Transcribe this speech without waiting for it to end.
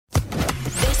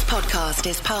podcast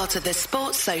is part of the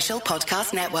Sports Social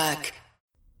Podcast Network.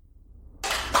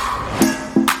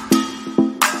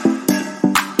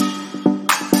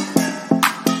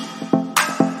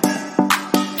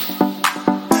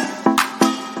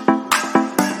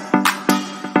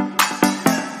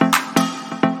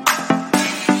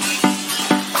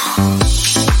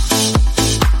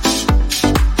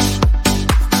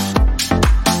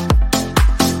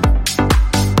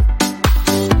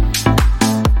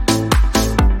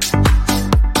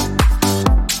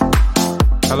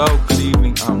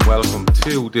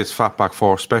 This Fatback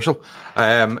 4 special.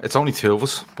 It's only two of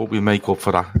us, but we make up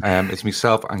for that. It's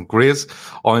myself and Grizz.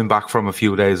 I'm back from a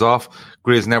few days off.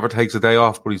 Grizz never takes a day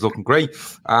off, but he's looking great.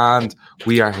 And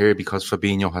we are here because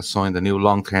Fabinho has signed a new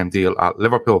long-term deal at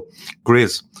Liverpool.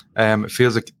 Grizz, it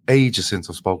feels like ages since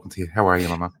I've spoken to you. How are you,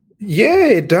 my man? Yeah,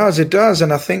 it does.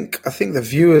 And I think the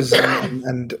viewers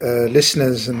and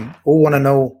listeners and all want to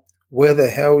know where the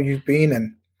hell you've been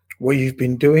and what you've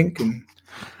been doing. And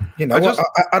you know,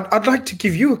 I'd like to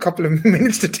give you a couple of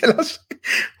minutes to tell us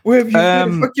where the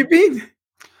fuck you been.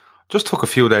 Just took a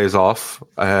few days off.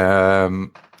 I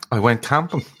went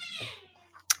camping,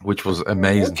 which was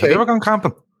amazing. Okay. Have you ever gone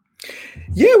camping?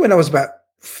 Yeah, when I was about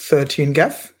 13,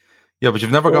 Gaff. Yeah, but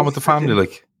you've never gone with the family,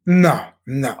 like? No.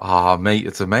 Ah, mate,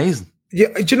 it's amazing. Yeah,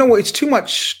 do you know what? It's too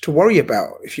much to worry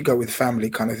about if you go with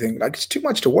family kind of thing. Like, it's too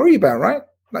much to worry about, right?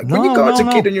 Like, when you go as a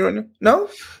kid and you're on... No?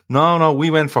 No, we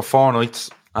went for 4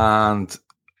 nights. And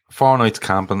 4 nights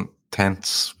camping,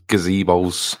 tents,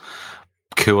 gazebos,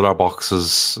 cooler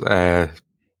boxes,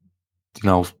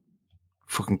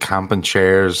 fucking camping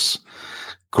chairs,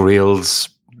 grills,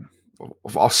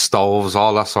 stoves,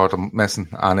 all that sort of messing.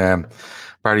 And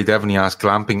Barry Devaney asked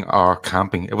glamping or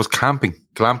camping. It was camping.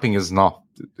 Glamping is not.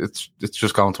 It's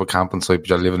just going to a camping site, but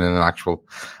you're living in an actual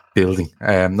building.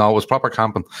 No, it was proper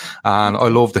camping, and I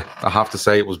loved it. I have to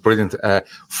say, it was brilliant.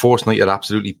 First night, it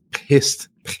absolutely pissed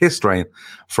rain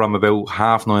from about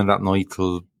 9:30 that night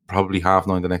till probably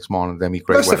 9:30 the next morning. Then we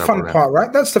great. That's the fun part,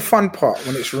 right? That's the fun part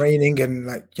when it's raining and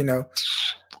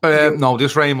no,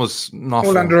 this rain was not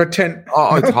all fun. under a tent.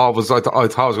 I thought I was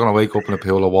going to wake up in a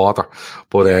pool of water,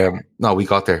 but no, we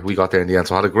got there. We got there in the end.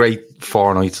 So I had a great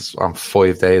 4 nights and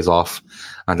 5 days off.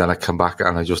 And then I come back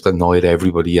and I just annoyed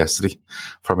everybody yesterday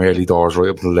from early doors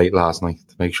right up until late last night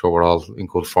to make sure we're all in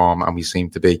good form, and we seem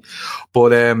to be.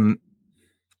 But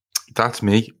that's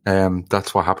me.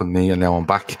 That's what happened to me, and now I'm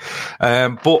back.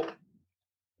 But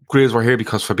Grizz, we're here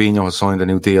because Fabinho has signed a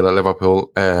new deal at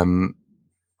Liverpool.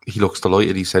 He looks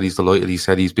delighted. He said he's delighted. He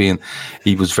said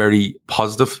he was very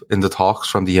positive in the talks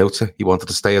from the outset. He wanted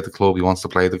to stay at the club. He wants to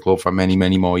play at the club for many,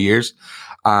 many more years.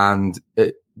 And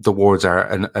the words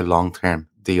are a long-term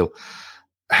deal.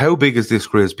 How big is this,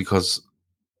 Grizz? Because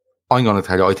I'm going to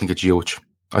tell you, I think it's huge.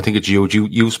 I think it's huge.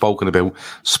 You've spoken about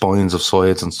spines of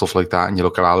sides and stuff like that, and you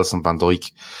look at Alisson, Van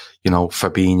Dijk,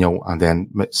 Fabinho, and then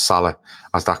Salah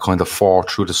as that kind of 4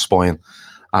 through the spine.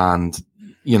 And,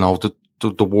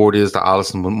 the word is that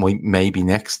Alisson may be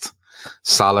next.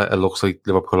 Salah, it looks like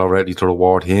Liverpool are ready to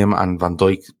reward him, and Van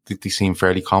Dijk, they seem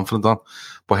fairly confident on.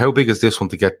 But how big is this one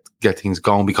to get things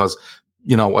going? Because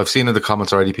I've seen in the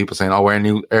comments already people saying, "Oh,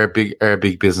 our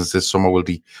big business this summer will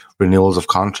be renewals of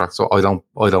contracts." So I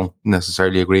don't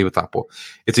necessarily agree with that, but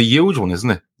it's a huge one, isn't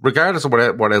it? Regardless of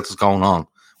what else is going on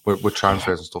with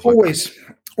transfers and stuff like that.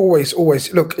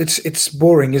 Always. Look, it's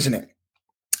boring, isn't it?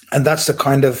 And that's the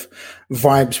kind of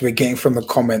vibes we're getting from the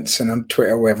comments and on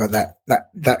Twitter, wherever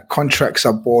that contracts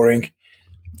are boring.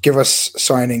 Give us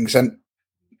signings, and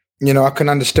I can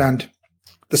understand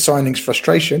the signings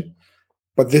frustration.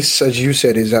 But this, as you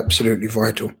said, is absolutely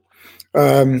vital.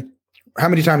 How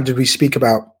many times did we speak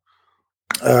about?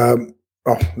 There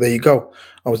you go.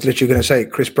 I was literally going to say,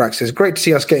 Chris Brack says, great to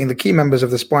see us getting the key members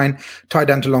of the spine tied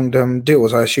down to long-term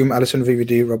deals. I assume Alisson,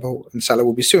 VVD, Robbo, and Salah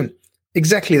will be soon.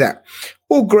 Exactly that.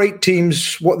 All great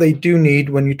teams, what they do need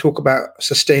when you talk about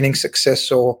sustaining success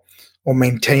or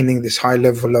maintaining this high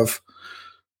level of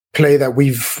play that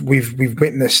we've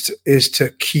witnessed is to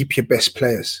keep your best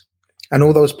players. And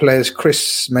all those players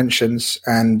Chris mentions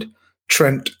and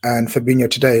Trent and Fabinho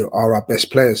today are our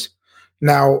best players.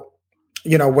 Now,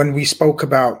 when we spoke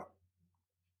about,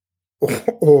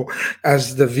 or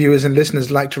as the viewers and listeners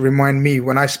like to remind me,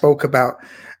 when I spoke about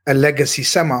a legacy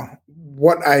summer,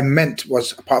 what I meant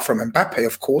was, apart from Mbappe,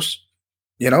 of course,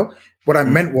 what I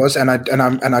meant was, and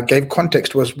I gave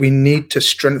context, was we need to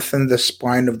strengthen the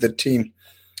spine of the team.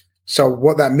 So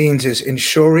what that means is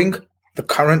ensuring the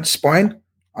current spine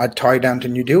I tie down to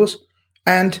new deals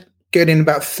and getting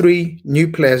about 3 new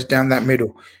players down that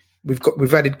middle.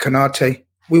 We've added Konate.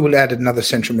 We will add another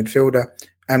central midfielder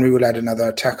and we will add another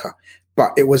attacker.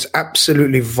 but it was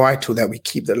absolutely vital that we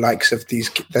keep the likes of these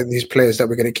players that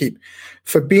we're going to keep.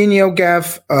 Fabinho,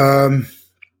 Gav,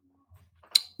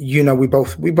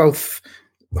 we both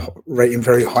rate him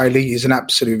very highly. He's an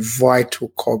absolute vital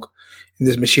cog in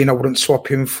this machine. I wouldn't swap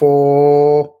him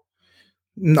for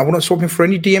any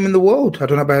DM in the world. I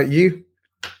don't know about you.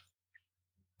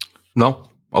 No,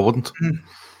 I wouldn't.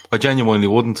 I genuinely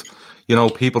wouldn't.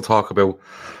 People talk about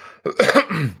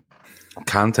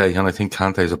Kante, and I think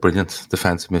Kante is a brilliant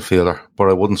defensive midfielder, but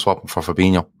I wouldn't swap him for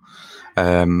Fabinho.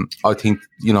 I think,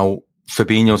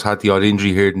 Fabinho's had the odd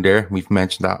injury here and there. We've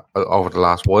mentioned that over the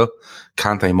last while.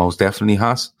 Kante most definitely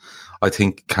has. I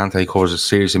think Kante covers a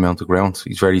serious amount of ground.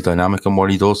 He's very dynamic in what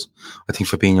he does. I think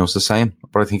Fabinho's the same,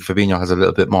 but I think Fabinho has a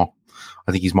little bit more.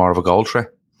 I think he's more of a goal threat.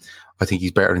 I think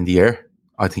he's better in the air.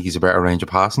 I think he's a better range of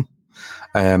passing.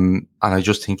 And I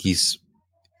just think he's...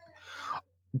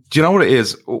 Do you know what it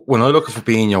is? When I look at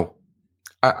Fabinho,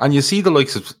 and you see the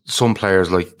likes of some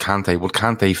players like Kante, would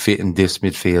Kante fit in this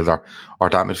midfield or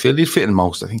that midfield? He'd fit in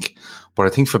most, I think. But I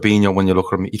think Fabinho, when you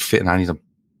look at him, he'd fit in any of them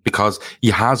because he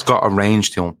has got a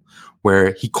range to him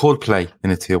where he could play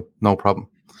in a 2, no problem.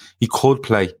 He could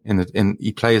play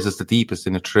he plays as the deepest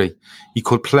in a 3. He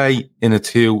could play in a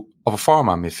 2 of a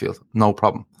 4-man midfield, no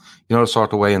problem. The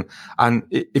sort of way. And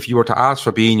if you were to ask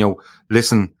Fabinho,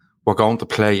 listen, we're going to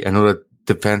play another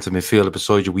defensive midfielder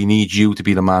beside you, we need you to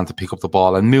be the man to pick up the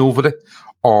ball and move with it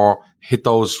or hit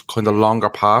those kind of longer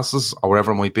passes or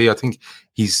whatever it might be. I think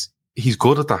he's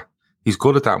good at that. He's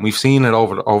good at that. And we've seen it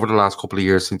over the last couple of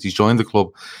years since he's joined the club.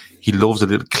 He loves a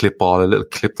little clip ball, a little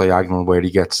clip diagonal where he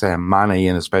gets Mane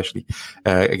in, especially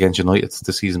against United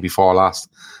the season before last.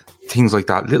 Things like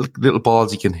that, little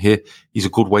balls he can hit. He's a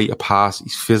good way to pass.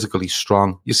 He's physically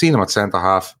strong. You've seen him at centre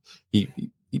half. He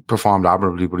performed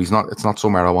admirably, but it's not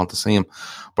somewhere I want to see him.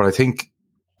 But I think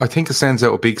it sends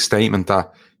out a big statement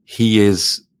that he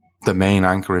is the main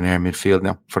anchor in our midfield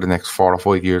now for the next 4 or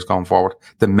 5 years going forward.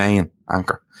 The main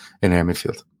anchor in our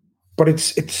midfield. But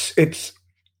it's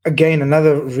again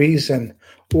another reason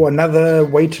or another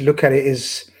way to look at it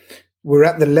is we're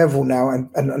at the level now, and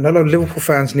a lot of Liverpool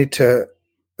fans need to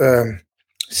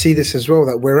see this as well,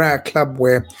 that we're at a club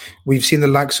where we've seen the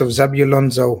likes of Xabi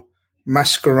Alonso,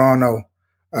 Mascherano,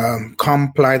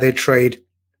 come ply their trade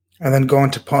and then go on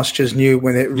to pastures new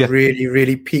when it really,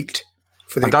 really peaked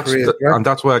for their careers. Right? And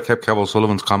that's why I kept Kev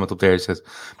O'Sullivan's comment up there. He says,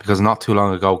 because not too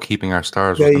long ago, keeping our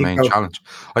stars was the main challenge.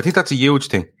 I think that's a huge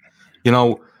thing.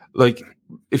 Like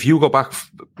if you go back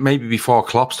maybe before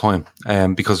Klopp's time,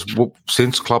 because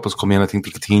since Klopp has come in, I think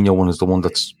the Coutinho one is the one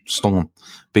that's stung him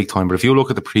big time. But if you look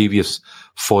at the previous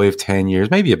 5-10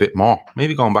 years, maybe a bit more,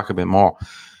 maybe going back a bit more,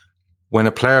 when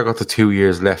a player got to 2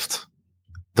 years left,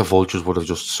 the vultures would have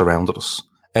just surrounded us.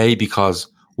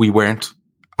 Because we weren't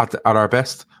at our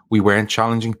best. We weren't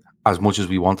challenging as much as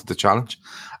we wanted to challenge.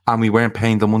 And we weren't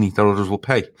paying the money that others will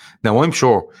pay. Now, I'm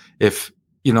sure if,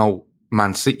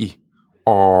 Man City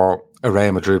or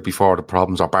Real Madrid before the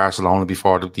problems, or Barcelona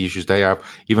before the issues they have,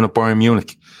 even at Bayern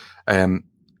Munich,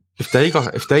 if they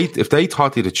thought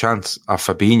they had a chance at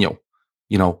Fabinho,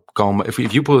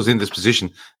 if you put us in this position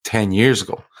 10 years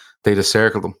ago, they'd have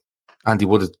circled them. And they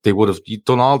would have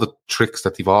done all the tricks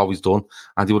that they've always done,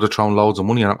 and they would have thrown loads of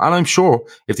money at him. And I'm sure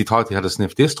if they thought they had a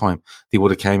sniff this time, they would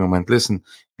have came and went, listen,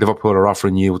 Liverpool are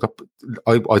offering you,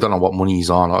 I don't know what money he's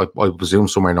on. I presume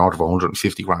somewhere north of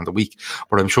 150 grand a week.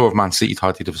 But I'm sure if Man City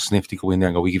thought they'd have a sniff, they'd go in there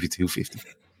and go, we give you 250.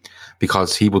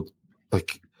 Because he would,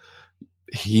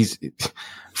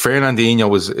 Fernandinho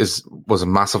was a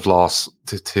massive loss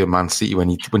to Man City when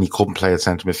he couldn't play at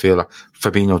centre midfielder.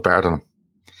 Fabinho's better than him.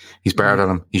 He's better than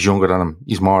him. He's younger than him.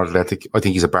 He's more athletic. I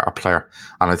think he's a better player.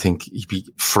 And I think he'd be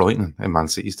frightening in Man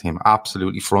City's team.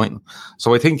 Absolutely frightening.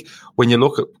 So I think when you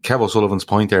look at Kev O'Sullivan's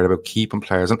point there about keeping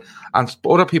players, and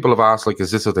other people have asked, is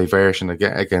this a diversion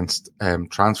against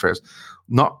transfers?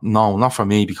 Not for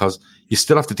me, because you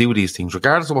still have to do these things,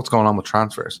 regardless of what's going on with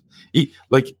transfers. If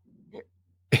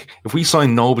we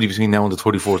sign nobody between now and the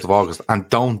 24th of August and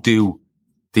don't do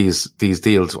these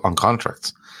deals on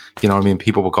contracts, you know what I mean?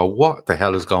 People will go, what the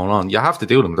hell is going on? You have to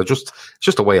do them. It's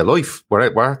just a way of life. We're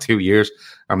at 2 years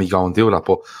and we go and do that.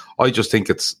 But I just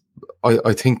think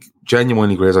I think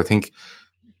genuinely, Grace, I think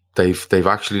they've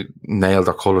actually nailed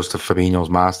their colours to Fabinho's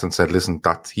mast and said, listen,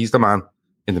 that he's the man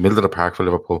in the middle of the park for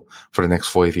Liverpool for the next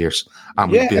 5 years. And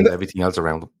we build everything else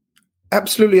around him.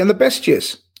 Absolutely. And the best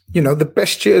years, the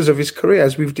best years of his career,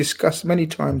 as we've discussed many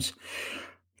times.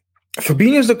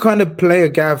 Fabinho's the kind of player,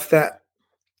 Gav, that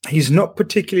he's not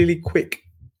particularly quick.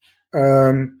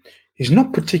 He's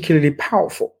not particularly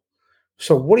powerful.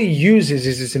 So what he uses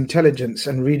is his intelligence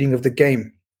and reading of the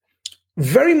game.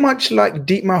 very much like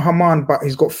Dietmar Hamann, but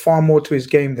he's got far more to his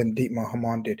game than Dietmar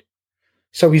Hamann did.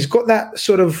 So he's got that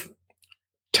sort of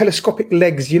telescopic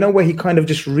legs, where he kind of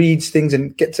just reads things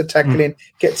and gets a tackle in,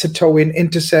 gets a toe in,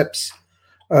 intercepts.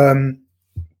 And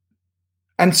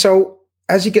so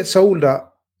as he gets older,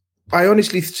 I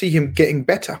honestly see him getting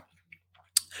better.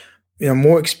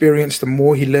 More experience, the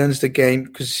more he learns the game,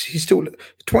 because he's still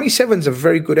 27 is a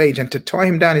very good age. And to tie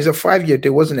him down is a 5-year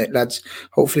deal, wasn't it, lads?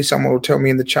 Hopefully someone will tell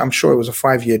me in the chat. I'm sure it was a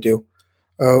 5-year deal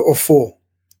or 4.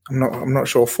 I'm not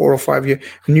sure, 4 or 5 year.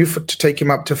 To take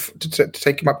him up to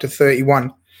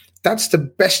 31. That's the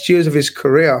best years of his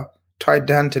career tied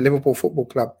down to Liverpool Football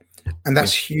Club. And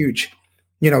that's huge.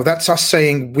 That's us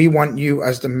saying we want you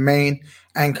as the main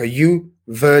anchor. You,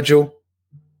 Virgil,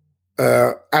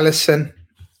 Alisson,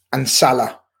 and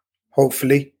Salah,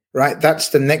 hopefully, right? That's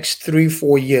the next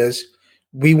 3-4 years.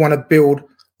 We want to build,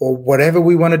 or whatever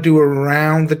we want to do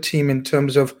around the team in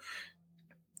terms of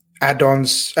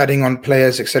add-ons, adding on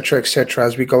players, etc.,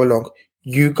 as we go along.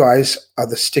 You guys are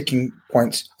the sticking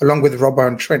points, along with Robbo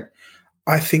and Trent.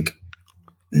 I think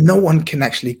no one can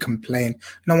actually complain.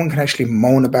 No one can actually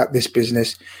moan about this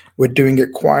business. We're doing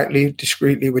it quietly,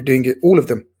 discreetly. We're doing it, all of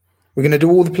them. We're going to do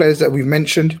all the players that we've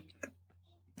mentioned.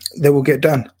 They will get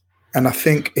done. And I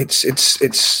think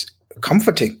it's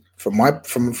comforting from my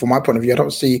point of view. I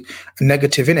don't see a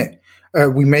negative in it.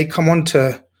 We may come on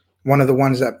to one of the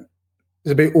ones that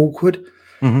is a bit awkward.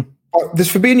 This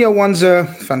Fabinho one's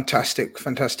fantastic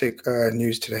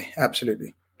news today.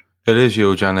 Absolutely. It is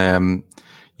huge. And,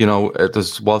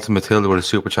 there's Walter Matilda with a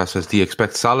super chat says, do you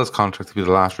expect Salah's contract to be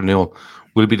the last renewal?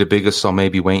 Will be the biggest, so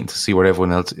maybe waiting to see where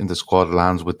everyone else in the squad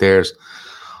lands with theirs.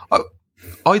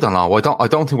 I don't know. I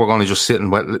don't think we're going to just sit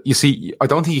and wait. You see, I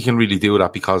don't think you can really do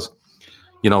that because,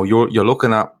 you're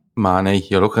looking at Mane,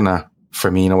 you're looking at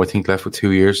Firmino, I think left with 2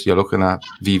 years. You're looking at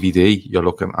VVD, you're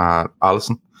looking at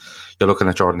Alisson, you're looking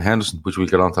at Jordan Henderson, which we'll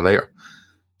get on to later.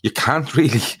 You can't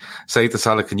really say to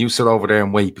Salah, can you sit over there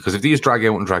and wait? Because if these drag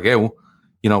out,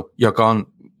 you're gone.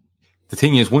 The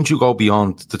thing is, once you go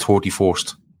beyond the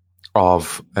 31st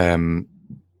of,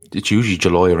 it's usually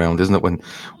July around, isn't it?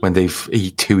 When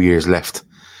they've 2 years left.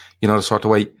 The sort of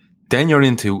way, then you're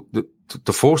into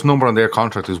the first number on their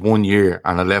contract is 1 year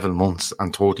and 11 months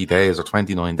and 30 days or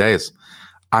 29 days.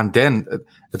 And then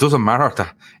it doesn't matter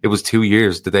that it was 2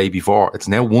 years the day before. It's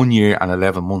now 1 year and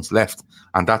 11 months left.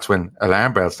 And that's when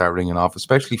alarm bells start ringing off,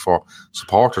 especially for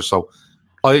supporters. So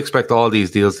I expect all these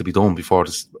deals to be done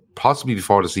possibly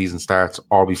before the season starts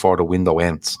or before the window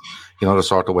ends, the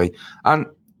sort of way. And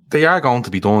they are going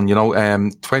to be done,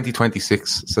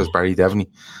 2026, says Barry Devaney.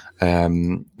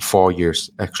 4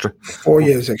 years extra. 4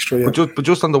 years extra, yeah. But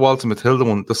just on the Walter Matilda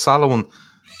one, the Salah one,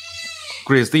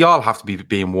 Grizz, they all have to be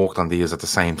being worked on these at the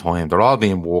same time. They're all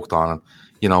being worked on.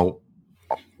 And,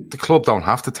 the club don't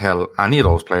have to tell any of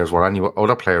those players what any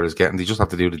other player is getting. They just have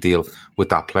to do the deal with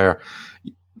that player.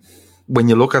 When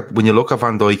you look at Van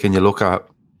Dijk and you look at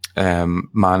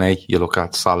Mane, you look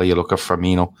at Salah, you look at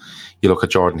Firmino, you look at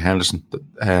Jordan Henderson,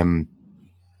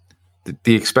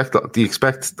 do you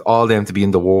expect all them to be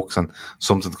in the works and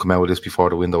something to come out of this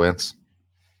before the window ends?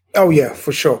 Oh yeah,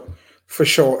 for sure.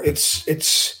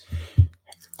 It's.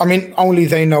 I mean, only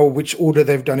they know which order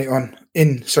they've done it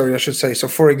in. Sorry, I should say. So,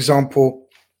 for example,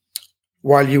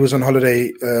 while you was on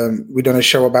holiday, we done a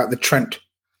show about the Trent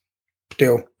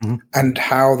deal and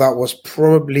how that was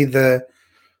probably the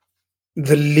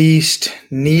least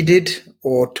needed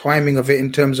or timing of it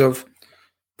in terms of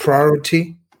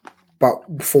priority. But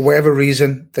for whatever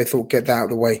reason, they thought, get that out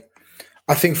of the way.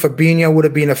 I think Fabinho would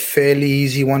have been a fairly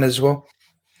easy one as well.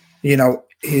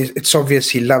 It's obvious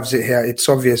he loves it here. It's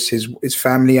obvious his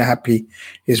family are happy.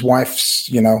 His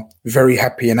wife's, very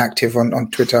happy and active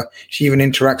on Twitter. She even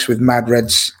interacts with Mad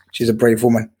Reds. She's a brave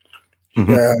woman.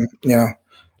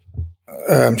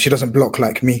 She doesn't block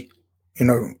like me.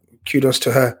 Kudos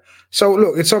to her. So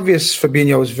look, it's obvious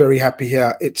Fabinho is very happy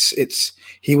here.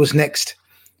 He was next.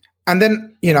 And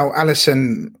then,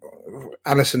 Alisson's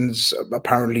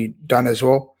apparently done as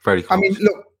well. Very close. I mean,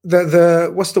 look, the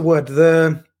what's the word?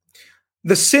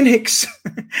 The cynics,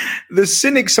 the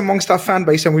cynics amongst our fan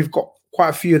base, and we've got quite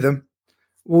a few of them,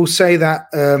 will say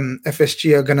that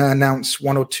FSG are going to announce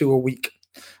 1 or 2 a week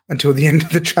until the end of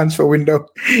the transfer window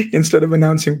instead of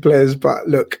announcing players. But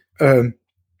look,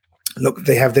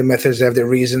 they have their methods, they have their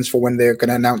reasons for when they're going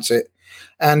to announce it.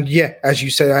 And yeah, as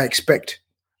you say, I expect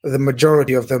the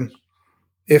majority of them,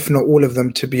 if not all of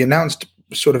them, to be announced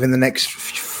sort of in the next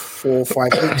 4 or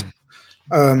 5 weeks.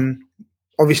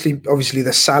 Obviously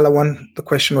the Salah one, the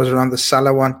question was around the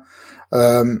Salah one.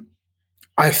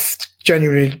 I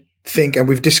genuinely think, and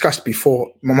we've discussed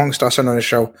before amongst us and on the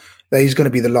show, that he's going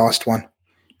to be the last one,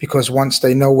 because once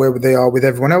they know where they are with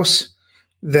everyone else,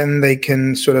 then they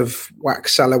can sort of whack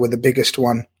Salah with the biggest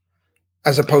one,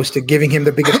 as opposed to giving him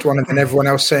the biggest one and then everyone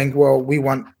else saying, well, we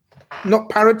want not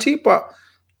parity, but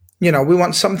we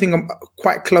want something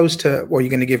quite close to what you're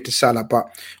going to give to Salah. But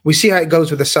we see how it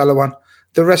goes with the Salah one.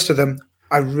 The rest of them,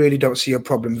 I really don't see a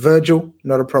problem. Virgil,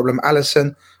 not a problem.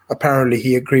 Alisson, apparently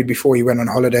he agreed before he went on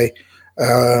holiday.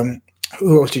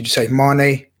 Who else did you say?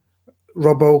 Mane,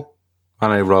 Robbo,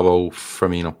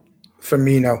 Firmino.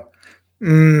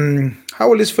 How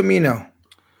old is Firmino?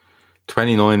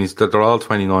 29. They're all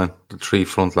 29. The three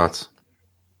front lads.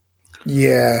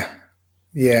 Yeah.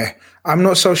 I'm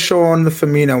not so sure on the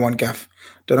Firmino one, Gaff.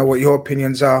 Don't know what your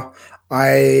opinions are.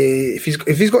 If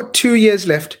he's got 2 years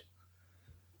left,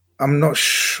 I'm not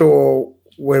sure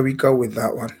where we go with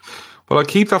that one. Well, I'll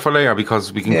keep that for later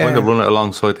because we can kind of run it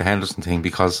alongside the Henderson thing,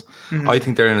 because I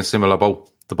think they're in a similar boat,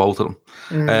 the both of them.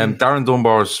 Darren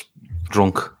Dunbar's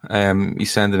drunk.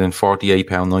 He's sending in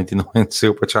 £48.99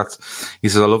 super chats. He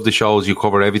says, I love the shows. You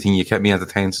cover everything. You kept me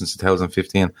entertained since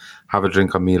 2015. Have a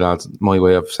drink on me, lads. My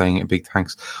way of saying a big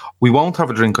thanks. We won't have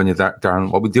a drink on you, Darren.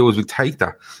 What we do is we take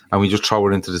that and we just throw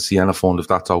it into the Sienna fund, if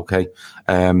that's okay.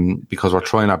 Because we're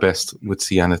trying our best with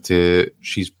Sienna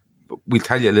we'll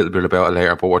tell you a little bit about it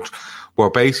later, but we're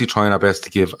basically trying our best to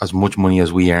give as much money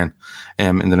as we earn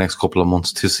in the next couple of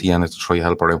months to Sienna to try to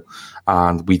help her out.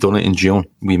 And we done it in June.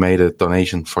 We made a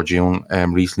donation for June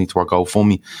recently to our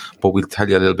GoFundMe, but we'll tell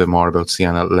you a little bit more about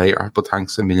Sienna later. But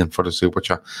thanks a million for the super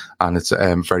chat, and it's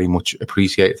very much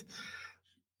appreciated.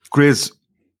 Grizz,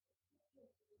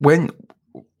 when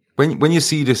you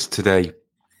see this today,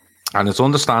 and it's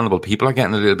understandable, people are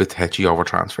getting a little bit tetchy over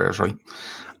transfers, right?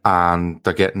 And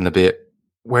they're getting a bit,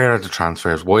 where are the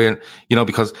transfers? Why?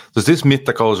 Because there's this myth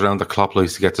that goes around that Klopp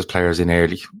likes to get his players in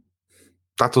early.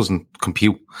 That doesn't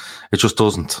compute. It just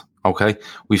doesn't. Okay,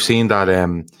 we've seen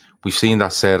that.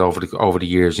 Said over the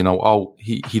years.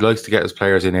 He likes to get his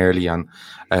players in early, and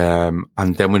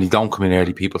then when he don't come in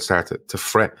early, people start to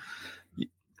fret.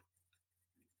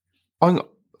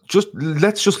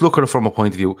 Let's just look at it from a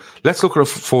point of view. Let's look at it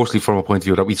firstly from a point of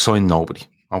view that we sign nobody.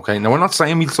 Okay, now we're not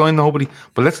saying we'll sign nobody,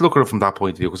 but let's look at it from that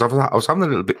point of view, because I was having a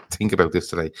little bit think about this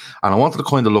today, and I wanted to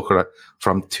kind of look at it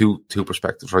from two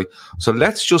perspectives, right? So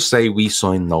let's just say we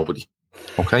sign nobody,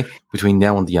 okay, between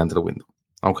now and the end of the window.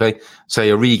 Okay, say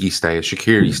Origi stays,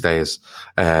 Shaqiri stays,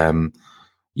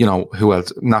 who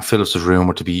else? Nat Phillips is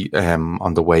rumoured to be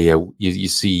on the way out. You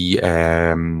see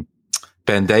Ben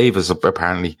Davies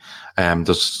apparently. I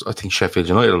think Sheffield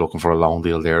United are looking for a loan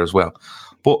deal there as well.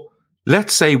 But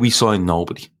let's say we sign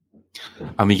nobody,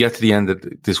 and we get to the end of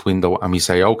this window, and we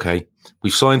say, okay,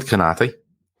 we've signed Konate.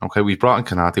 Okay, we've brought in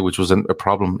Konate, which was a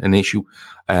problem, an issue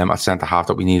at centre half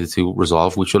that we needed to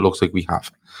resolve, which it looks like we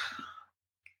have.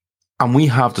 And we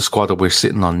have the squad that we're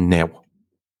sitting on now.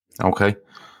 Okay,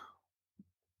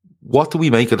 what do we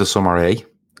make of the summer, A?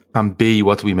 And B,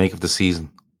 what do we make of the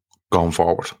season going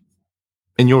forward,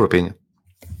 in your opinion?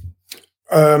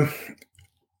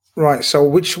 Right. So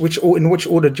in which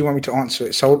order do you want me to answer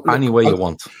it? So any way you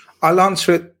want. I'll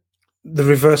answer it the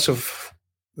reverse of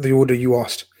the order you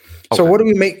asked. Okay. So what do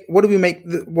we make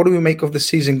of the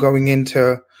season going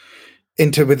into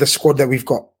with the squad that we've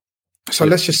got? So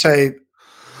let's just say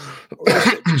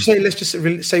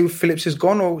Phillips is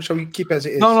gone, or shall we keep it as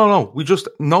it is? No. We just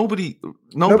nobody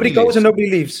goes leaves. And nobody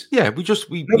leaves. Yeah,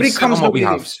 nobody comes. Nobody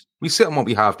leaves. We sit on what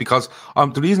we have, because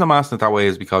the reason I'm asking it that way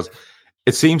is because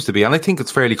it seems to be, and I think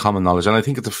it's fairly common knowledge, and I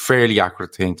think it's a fairly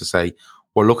accurate thing to say,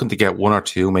 we're looking to get 1 or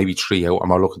 2, maybe 3 out, and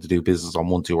we're looking to do business on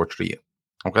 1, 2, or 3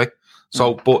 out. Okay?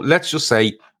 So, but let's just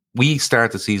say we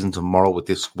start the season tomorrow with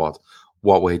this squad.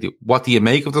 What do you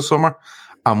make of the summer,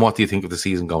 and what do you think of the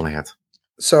season going ahead?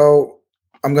 So,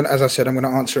 I'm going to answer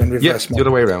in reverse mode. The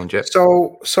other way around, yeah.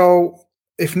 So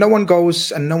if no one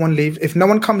goes and no one leaves, if no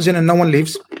one comes in and no one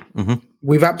leaves,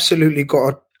 we've absolutely got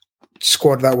a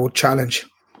squad that will challenge.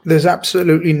 There's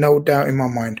absolutely no doubt in my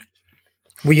mind.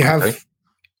 We have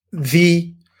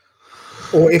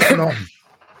or if not,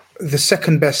 the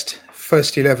second best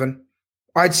first 11.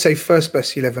 I'd say first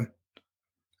best 11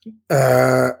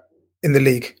 in the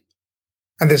league.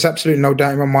 And there's absolutely no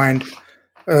doubt in my mind,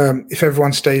 if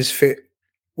everyone stays fit,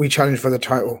 we challenge for the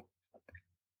title.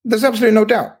 There's absolutely no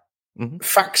doubt.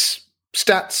 Facts,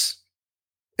 stats,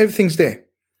 everything's there.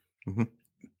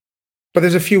 But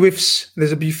there's a few ifs,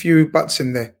 there's a few buts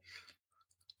in there.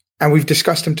 And we've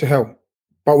discussed them to hell,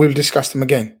 but we'll discuss them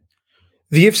again.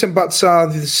 The ifs and buts are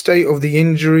the state of the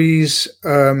injuries,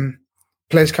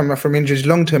 players coming up from injuries,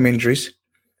 long-term injuries,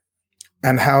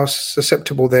 and how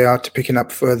susceptible they are to picking up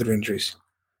further injuries.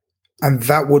 And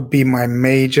that would be my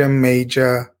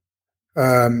major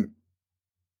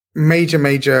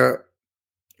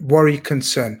worry,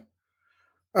 concern.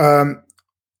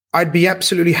 I'd be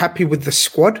absolutely happy with the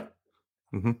squad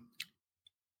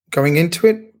going into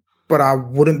it, but I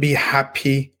wouldn't be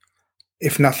happy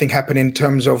if nothing happened in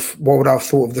terms of what would I have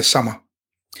thought of the summer.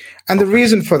 And the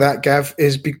reason for that, Gav,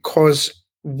 is because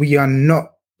we are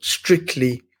not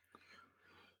strictly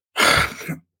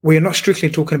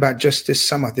talking about just this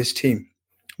summer, this team.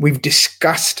 We've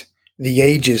discussed the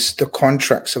ages, the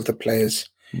contracts of the players.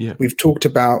 Yeah. We've talked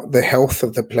about the health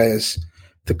of the players,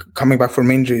 coming back from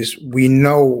injuries. We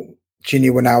know Gini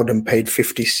Wijnaldum played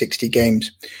 50, 60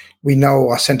 games. We know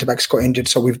our centre-backs got injured,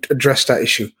 so we've addressed that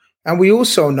issue. And we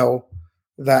also know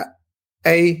that,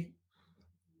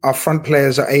 our front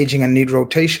players are aging and need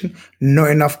rotation,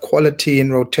 not enough quality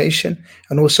in rotation,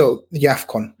 and also the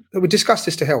AFCON. We discussed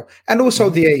this to hell. And also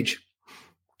the age.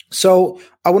 So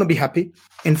I wouldn't be happy.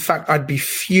 In fact, I'd be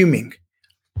fuming,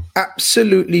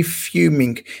 absolutely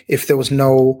fuming, if there was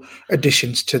no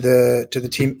additions to the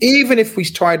team. Even if we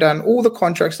tie down all the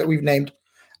contracts that we've named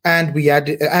and we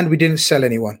didn't sell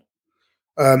anyone.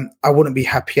 I wouldn't be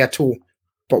happy at all.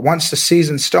 But once the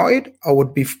season started, I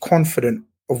would be confident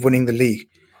of winning the league.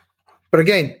 But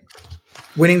again,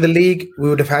 winning the league, we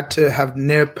would have had to have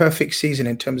near perfect season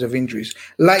in terms of injuries,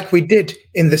 like we did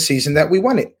in the season that we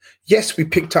won it. Yes, we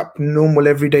picked up normal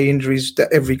everyday injuries that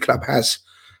every club has,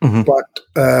 but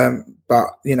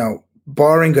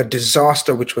barring a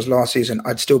disaster, which was last season,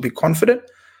 I'd still be confident.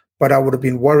 But I would have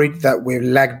been worried that we're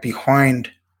lagged behind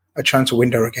a transfer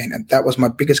window again, and that was my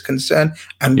biggest concern,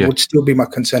 and would still be my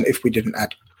concern if we didn't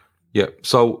add. Yeah.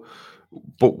 So,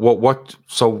 but what?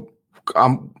 So,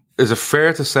 is it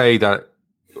fair to say that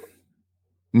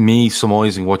me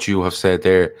surmising what you have said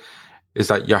there is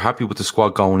that you're happy with the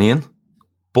squad going in,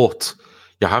 but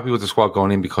you're happy with the squad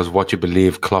going in because of what you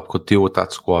believe Klopp could do with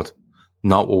that squad,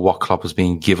 not with what Klopp is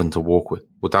being given to work with?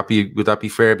 Would that be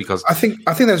fair? Because I think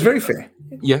that's very fair.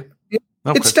 Yeah.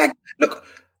 Okay. It's look,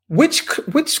 which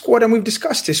squad, and we've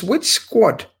discussed this, which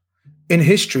squad in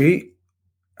history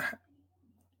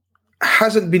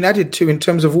hasn't been added to in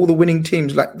terms of all the winning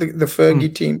teams, like the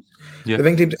Fergie teams, the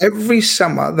winning teams? Every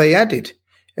summer they added.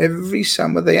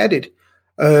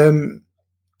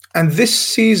 And this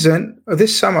season, or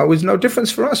this summer, was no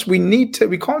difference for us. We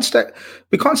can't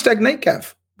stagnate,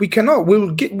 Gav. We cannot.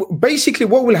 Basically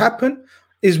what will happen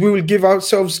is we will give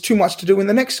ourselves too much to do in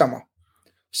the next summer.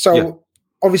 So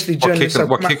obviously,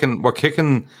 we're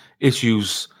kicking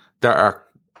issues that are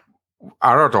at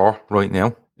our door right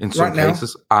now in some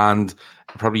cases, and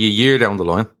probably a year down the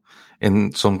line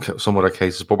in some other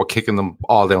cases, but we're kicking them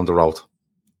all down the road.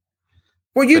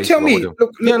 Well, you tell me.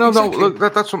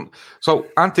 Look, that's from. So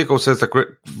Antico says that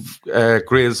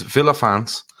Grizz Villa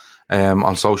fans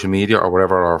on social media or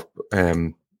wherever, or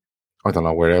I don't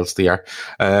know where else they are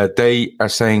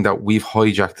saying that we've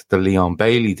hijacked the Leon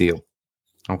Bailey deal.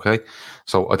 Okay,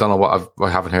 so I don't know I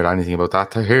haven't heard anything about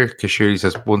that here. Kashiri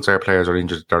says once our players are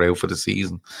injured, they're out for the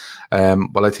season.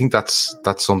 But I think that's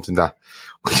something that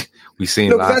we've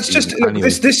seen. Look, that's just anyway.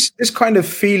 This kind of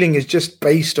feeling is just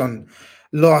based on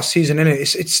last season, isn't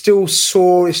it? It's still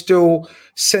sore, it's still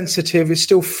sensitive, it's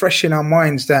still fresh in our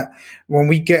minds that when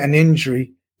we get an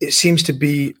injury, it seems to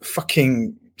be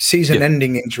fucking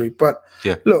season-ending injury. But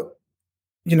look,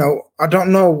 I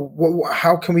don't know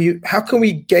how can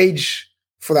we gauge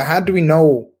for that? How do we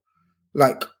know,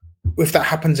 like, if that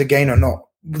happens again or not?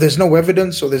 There's no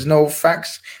evidence or there's no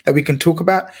facts that we can talk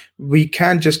about. We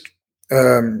can just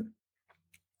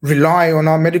rely on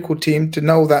our medical team to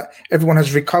know that everyone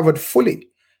has recovered fully,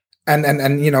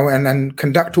 and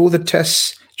conduct all the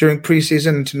tests during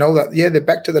preseason to know that they're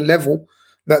back to the level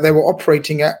that they were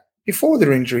operating at before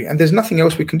their injury, and there's nothing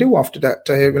else we can do after that.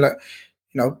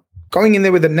 Going in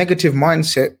there with a negative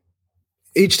mindset,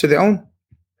 each to their own.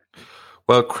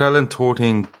 Well, Krellin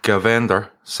 13 Gavender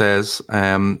says,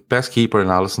 best keeper in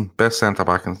Allison, best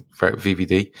centre-back in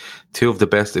VVD, two of the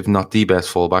best, if not the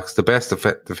best fullbacks, the best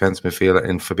defence midfielder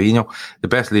in Fabinho, the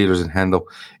best leaders in Hendo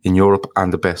in Europe,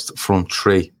 and the best front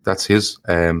three. That's his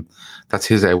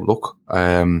outlook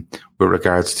with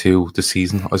regards to the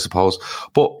season, I suppose.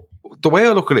 But the way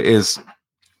I look at it is,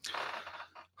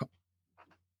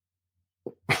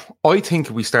 I think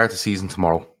if we start the season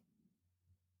tomorrow,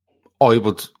 I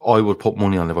would put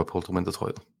money on Liverpool to win the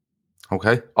title.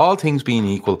 Okay, all things being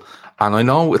equal, and I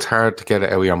know it's hard to get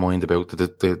it out of your mind about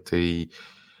the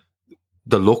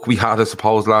luck we had, I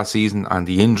suppose, last season and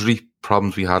the injury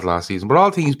problems we had last season. But all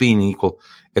things being equal,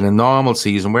 in a normal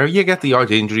season where you get the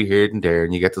odd injury here and there,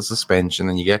 and you get the suspension,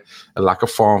 and you get a lack of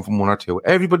form from one or two,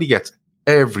 everybody gets it.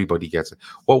 Everybody gets it.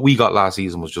 What we got last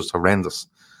season was just horrendous.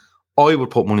 I would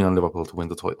put money on Liverpool to win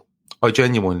the title. I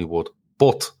genuinely would.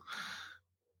 But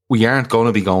we aren't going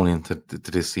to be going into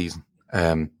to this season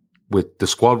with the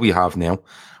squad we have now.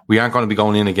 We aren't going to be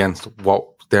going in against what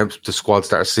the squads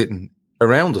that are sitting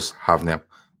around us have now.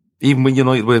 Even when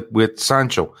United with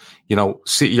Sancho,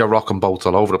 City are rocking boats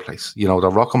all over the place. They're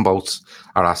rocking boats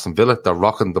at Aston Villa. They're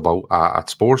rocking the boat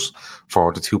at Spurs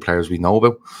for the two players we know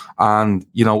about. And,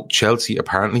 Chelsea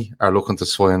apparently are looking to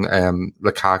sign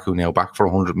Lukaku now back for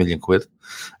 100 million quid.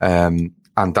 And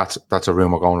that's a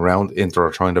rumour going around. Inter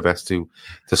are trying their best to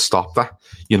stop that.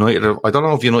 United, I don't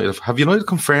know if have United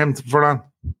confirmed Varane?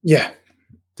 Yeah.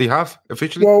 They have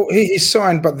officially? Well, he's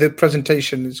signed, but the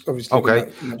presentation is obviously okay.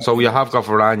 So you have got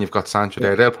Varane, you've got Sancho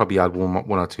there. They'll probably add one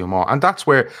or two more, and that's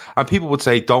where. And people would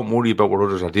say, "Don't worry about what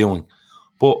others are doing,"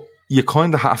 but you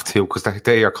kind of have to because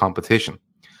they are competition.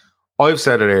 I've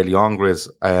said it early on, Grizz.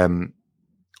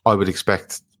 I would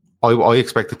expect. I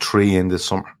expected 3 in this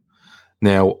summer.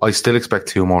 Now I still expect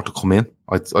 2 more to come in.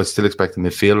 I still expect a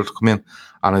midfielder to come in,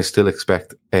 and I still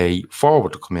expect a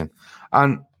forward to come in,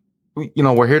 and.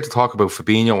 We're here to talk about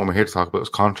Fabinho and we're here to talk about his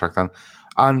contract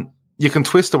and you can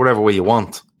twist it whatever way you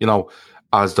want,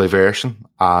 as diversion,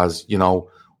 as,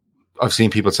 I've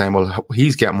seen people saying, well,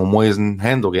 he's getting one, why isn't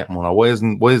Hendo getting one, or why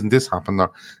isn't this happening,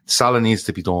 or Salah needs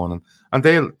to be done, and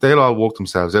they'll all work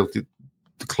themselves out. The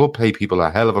club pay people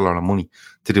a hell of a lot of money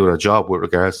to do their job with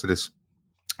regards to this.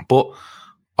 But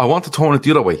I want to turn it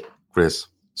the other way, Chris.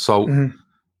 So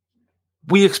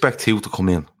we expect 2 to come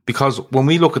in. Because when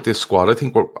we look at this squad, I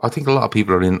think a lot of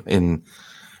people are in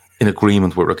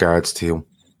agreement with regards to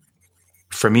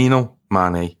Firmino,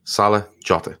 Mane, Salah,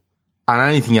 Jota, and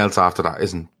anything else after that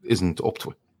isn't up to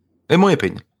it, in my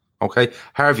opinion. Okay,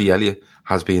 Harvey Elliott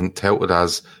has been touted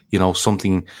as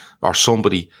something or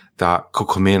somebody that could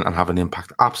come in and have an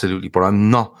impact, absolutely. But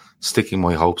I'm not sticking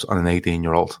my hopes on an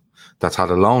 18-year-old that's had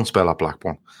a long spell at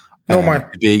Blackburn.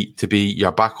 To be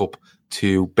your backup.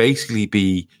 To basically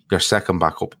be your second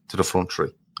backup to the front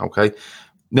three, okay?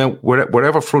 Now,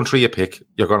 wherever front three you pick,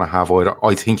 you're going to have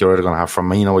I think you're either going to have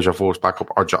Firmino as your first backup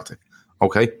or Jota,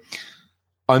 okay?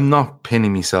 I'm not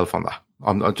pinning myself on that.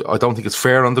 I don't think it's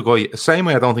fair on the guy. The same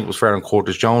way I don't think it was fair on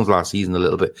Curtis Jones last season a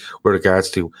little bit with regards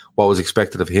to what was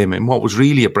expected of him and what was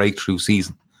really a breakthrough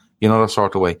season, that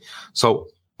sort of way. So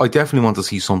I definitely want to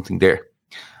see something there.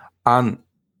 And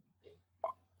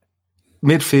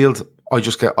midfield,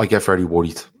 I get very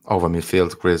worried over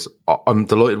midfield, Chris. I'm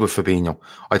delighted with Fabinho.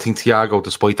 I think Thiago,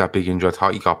 despite that big injury, I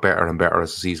thought he got better and better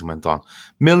as the season went on.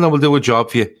 Milner will do a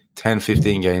job for you, 10,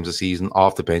 15 games a season,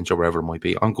 off the bench or wherever it might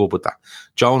be. I'm good with that.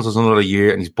 Jones has another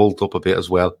year and he's bulked up a bit as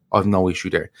well. I've no issue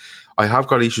there. I have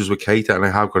got issues with Keita and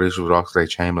I have got issues with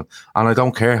Oxlade-Chamberlain. And I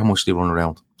don't care how much they run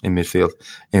around in midfield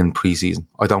in pre-season.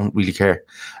 I don't really care.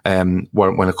 When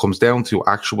it comes down to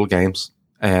actual games,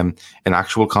 in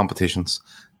actual competitions,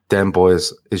 them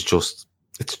boys it's just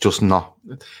not.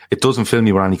 It doesn't fill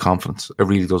me with any confidence. It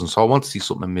really doesn't. So I want to see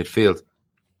something in midfield.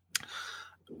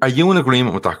 Are you in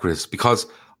agreement with that, Chris? Because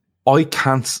I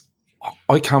can't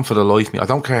for the life of me. I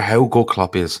don't care how good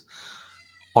Klopp is.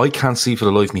 I can't see for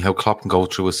the life of me how Klopp can go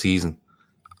through a season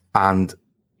and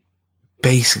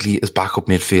basically his backup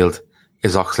midfield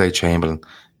is Oxlade-Chamberlain,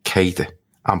 Keita,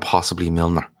 and possibly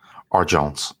Milner or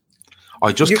Jones.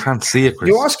 I just can't see it, Chris.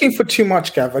 You're asking for too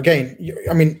much, Gav. Again,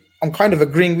 I'm kind of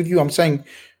agreeing with you. I'm saying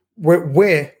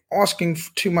we're asking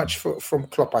for too much from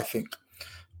Klopp, I think,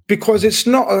 because it's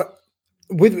not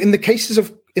in the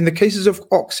cases of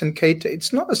Ox and Keita,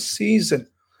 it's not a season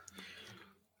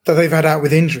that they've had out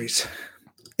with injuries.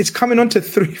 It's coming on to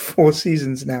 3-4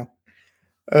 seasons now,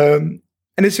 and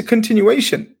it's a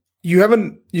continuation. You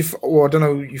forgot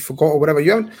or whatever.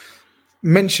 You haven't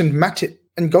mentioned Matip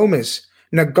and Gomez.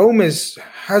 Now, Gomez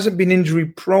hasn't been injury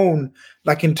prone,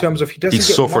 like in terms of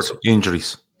he's suffered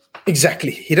injuries.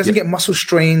 Exactly. He doesn't get muscle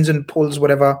strains and pulls,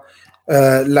 whatever,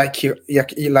 like your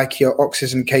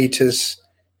Oxes and Keitas.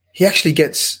 He actually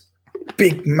gets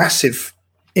big, massive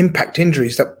impact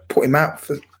injuries that put him out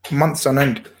for months on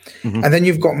end. Mm-hmm. And then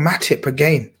you've got Matip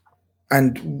again.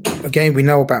 And again, we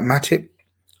know about Matip.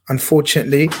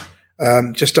 Unfortunately,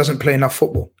 just doesn't play enough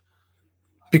football.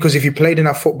 Because if he played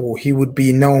enough football, he would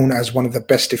be known as one of the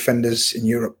best defenders in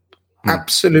Europe.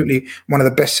 Absolutely one of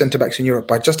the best centre-backs in Europe.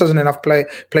 But just doesn't play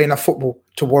enough football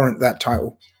to warrant that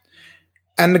title.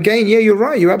 And again, yeah, you're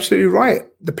right. You're absolutely right.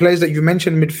 The players that you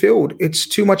mentioned midfield, it's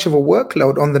too much of a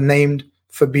workload on the named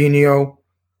Fabinho,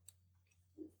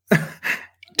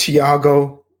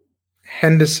 Thiago,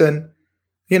 Henderson,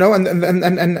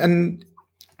 and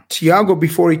Thiago,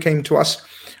 before he came to us,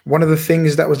 one of the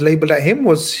things that was labelled at him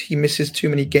was he misses too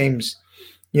many games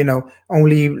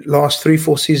Only last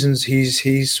 3-4 seasons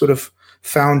he's sort of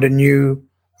found a new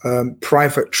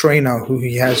private trainer who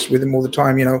he has with him all the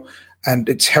time, and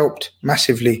it's helped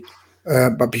massively.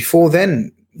 But before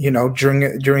then,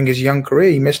 during his young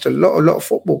career, he missed a lot of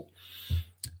football.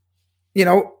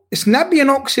 It's Naby and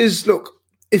Ox's look.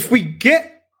 If we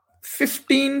get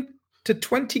 15 to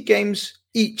 20 games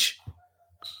each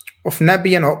of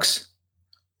Naby and Ox,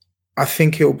 I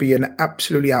think it'll be an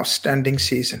absolutely outstanding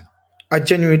season. I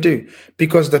genuinely do,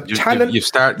 because the talent. You've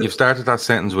started that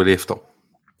sentence with if though.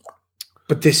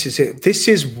 But this is it. This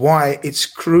is why it's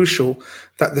crucial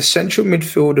that the central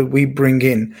midfielder we bring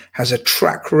in has a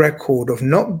track record of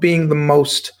not being the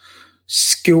most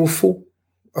skillful.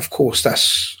 Of course,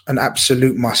 that's an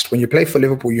absolute must. When you play for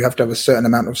Liverpool, you have to have a certain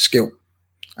amount of skill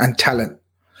and talent.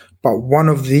 But one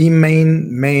of the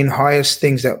main highest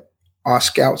things that our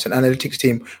scouts and analytics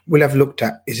team will have looked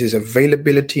at is his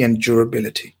availability and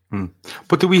durability.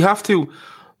 But do we have to,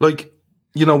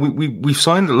 we've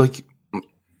signed it,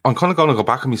 I'm kind of going to go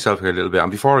back on myself here a little bit. And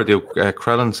before I do,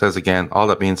 Krellin says again, all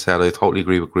that being said, I totally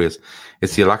agree with Grizz.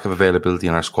 It's the lack of availability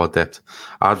in our squad depth.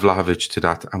 Add Vlahovic to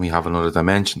that and we have another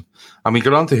dimension. And we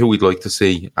get on to who we'd like to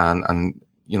see and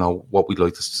what we'd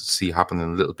like to see happen in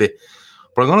a little bit.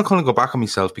 But I'm going to kind of go back on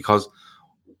myself, because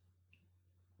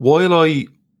while I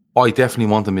definitely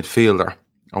want a midfielder,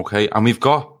 okay, and we've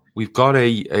got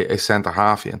a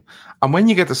centre-half in. And when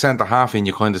you get the centre-half in,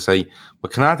 you kind of say,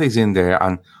 well, Konaté's in there,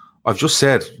 and I've just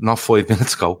said, not 5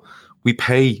 minutes ago, we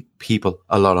pay people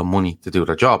a lot of money to do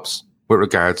their jobs with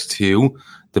regards to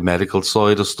the medical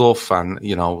side of stuff and, the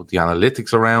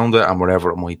analytics around it and whatever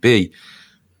it might be.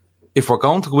 If we're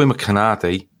going to go in with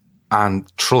Konaté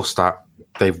and trust that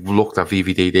they've looked at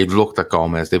VVD, they've looked at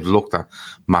Gomez, they've looked at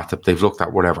Matip, they've looked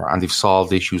at whatever, and they've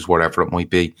solved issues, whatever it might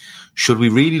be, should we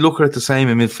really look at it the same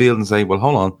in midfield and say, well,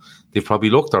 hold on, they've probably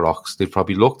looked at Ox, they've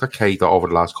probably looked at Keita over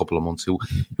the last couple of months,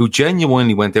 who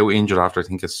genuinely went out injured after, I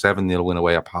think, a 7-0 win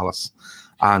away at Palace,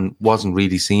 and wasn't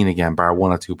really seen again, bar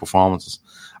 1 or 2 performances.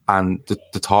 And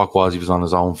the talk was he was on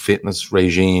his own fitness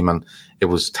regime and it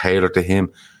was tailored to him.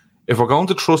 If we're going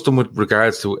to trust him with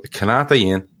regards to Konaté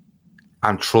in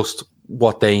and trust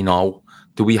what they know,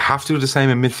 do we have to do the same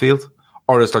in midfield?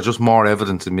 Or is there just more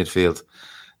evidence in midfield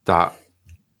that,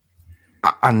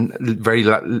 and very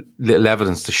little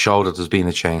evidence to show that there's been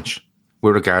a change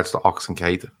with regards to Ox and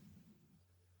Keita?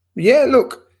 Yeah,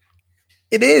 look,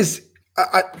 it is.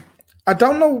 I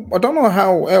don't know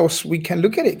how else we can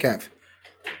look at it, Gav.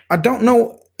 I don't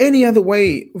know any other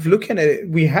way of looking at it.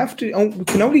 We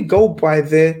can only go by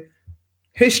the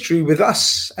history with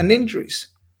us and injuries.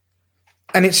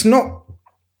 And it's not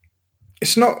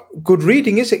good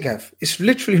reading, is it, Gav? It's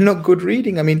literally not good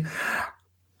reading. I mean,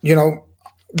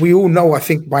 we all know, I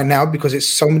think by now, because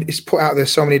it's put out there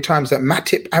so many times, that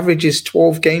Matip averages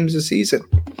 12 games a season,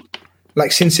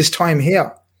 since his time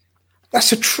here.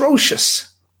 That's atrocious.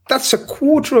 That's a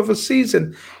quarter of a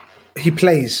season he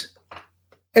plays.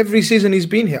 Every season he's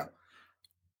been here.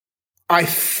 I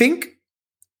think,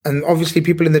 and obviously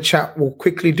people in the chat will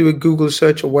quickly do a Google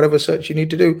search or whatever search you need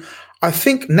to do, I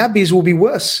think Naby's will be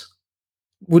worse.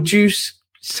 Would you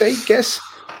guess?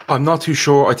 I'm not too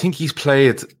sure. I think he's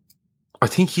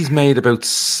made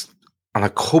about, and I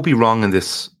could be wrong in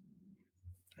this,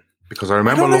 because I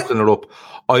remember looking it up.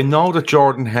 I know that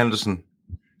Jordan Henderson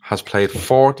has played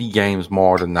 40 games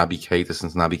more than Naby Keita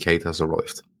since Naby Keita has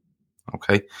arrived.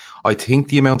 Okay. I think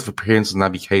the amount of appearances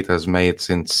Naby Keita has made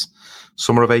since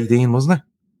summer of 18, wasn't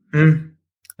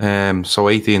it? So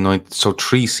 18, 19, so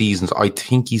 3 seasons. I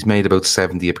think he's made about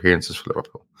 70 appearances for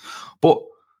Liverpool. But,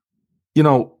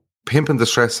 Pimp and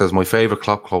Distress says, my favourite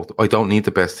Klopp quote, I don't need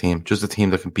the best team, just a team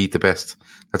that can beat the best.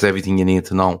 That's everything you need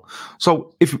to know.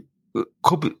 So if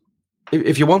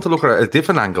you want to look at a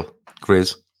different angle,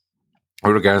 Grizz,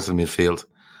 with regards to the midfield,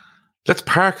 let's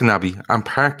park Naby and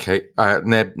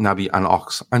Naby and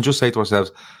Ox and just say to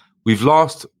ourselves, we've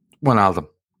lost Wijnaldum.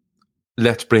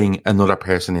 Let's bring another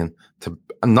person in,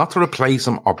 not to replace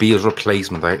him or be his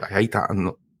replacement. I hate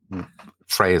that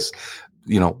phrase,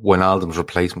 Wijnaldum's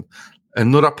replacement.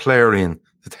 Another player in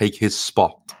to take his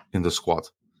spot in the squad.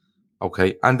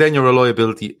 Okay. And then your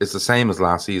reliability is the same as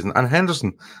last season. And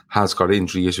Henderson has got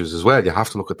injury issues as well. You have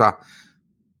to look at that.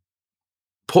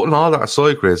 Putting all that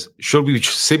aside, Chris, should we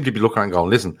just simply be looking at and going,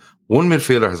 listen, one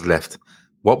midfielder has left.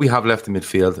 What we have left in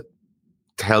midfield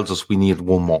tells us we need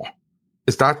one more.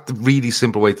 Is that the really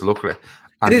simple way to look at it?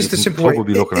 And it is the simple way.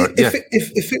 Be looking at it.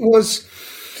 If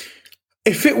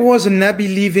it was a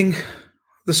Naby leaving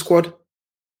the squad,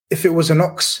 if it was an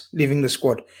Ox leaving the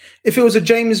squad, if it was a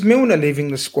James Milner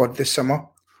leaving the squad this summer,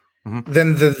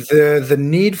 then the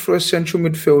need for a central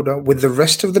midfielder with the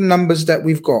rest of the numbers that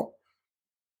we've got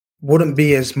wouldn't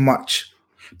be as much.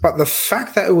 But the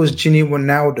fact that it was Gini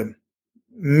Wijnaldum,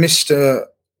 Mr.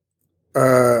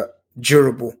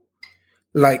 Durable,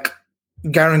 like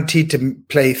guaranteed to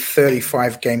play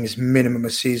 35 games minimum a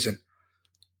season,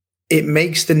 it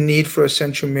makes the need for a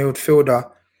central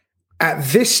midfielder at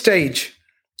this stage,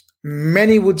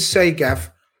 many would say,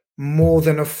 Gav, more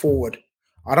than a forward.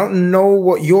 I don't know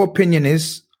what your opinion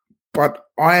is, but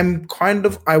I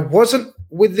wasn't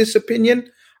with this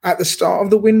opinion at the start of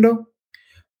the window.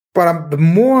 But the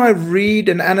more I read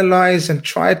and analyze and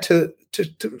try to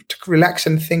relax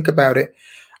and think about it,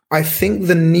 I think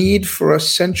the need for a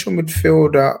central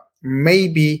midfielder may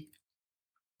be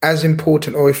as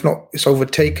important, or if not, it's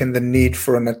overtaken the need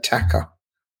for an attacker.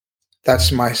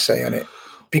 That's my say on it.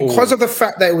 Because of the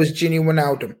fact that it was Gini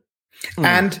Wijnaldum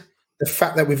and the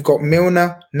fact that we've got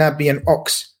Milner, Naby and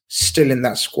Ox still in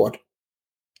that squad.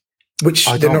 Which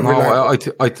I don't know.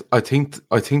 I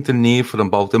think the need for them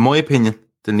both, in my opinion,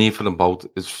 the need for them both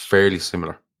is fairly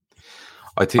similar.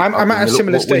 I think I'm at a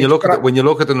similar stage. When you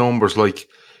look at the numbers, like,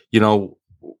 you know,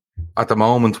 at the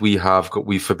moment we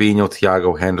Fabinho,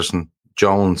 Thiago, Henderson,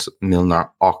 Jones,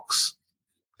 Milner, Ox,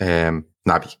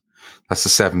 Naby. That's the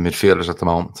 7 midfielders at the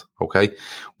moment. Okay,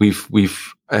 we've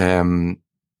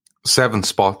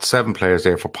 7 players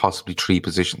there for possibly 3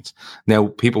 positions. Now,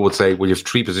 people would say, well, you have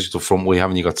 3 positions up front. Why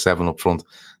haven't you got 7 up front?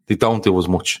 They don't do as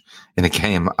much in a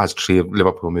game as 3 of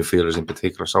Liverpool midfielders in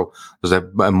particular. So there's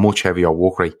a much heavier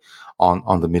work rate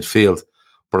on the midfield.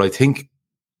 But I think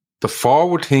the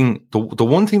forward thing, the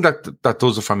one thing that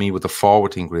does it for me with the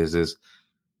forward thing, Grizz, is,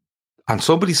 and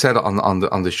somebody said it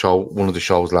on the show, one of the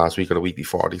shows last week or the week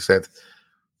before, they said,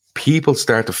 people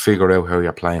start to figure out how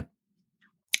you're playing.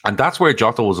 And that's where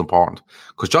Jota was important,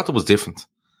 because Jota was different.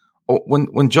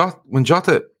 When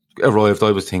Jota arrived,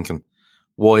 I was thinking,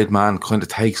 wide man kind of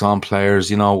takes on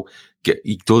players, you know,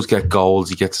 he does get goals,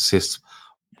 he gets assists.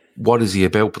 What is he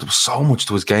about? But there was so much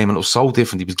to his game, and it was so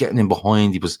different. He was getting in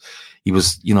behind. He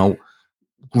was, you know,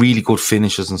 really good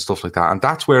finishes and stuff like that. And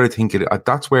that's where I think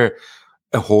that's where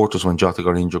it hurt us when Jota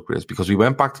got injured, Chris, because we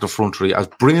went back to the front three. As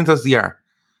brilliant as they are,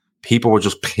 people were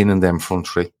just pinning them front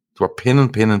three. They were pinning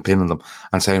them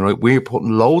and saying, right, we're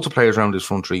putting loads of players around this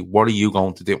front three. What are you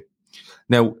going to do?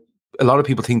 Now, a lot of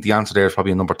people think the answer there is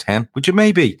probably a number 10, which it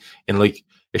may be in like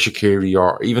a Shaqiri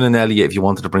or even an Elliott if you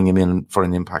wanted to bring him in for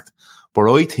an impact.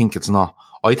 But I think it's not.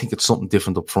 I think it's something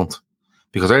different up front,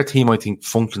 because our team, I think,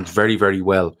 functions very, very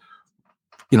well.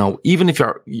 You know, even if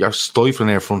you're stifling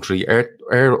our front three,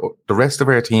 the rest of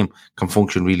our team can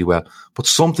function really well. But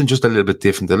something just a little bit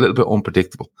different, a little bit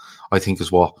unpredictable, I think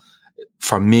is what,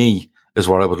 for me, is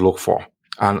what I would look for.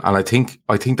 And I think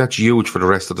that's huge for the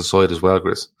rest of the side as well,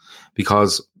 Chris,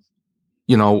 because,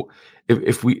 you know,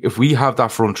 if we have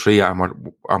that front three and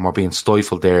we're being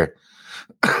stifled there,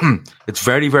 it's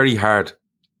very, very hard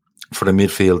for the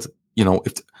midfield. You know,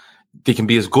 if they can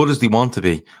be as good as they want to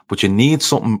be, but you need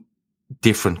something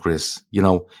different, Chris. You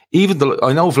know,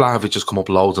 I know Vlahovic has come up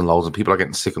loads and loads, and people are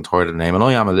getting sick and tired of the name, and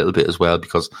I am a little bit as well,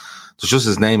 because there's just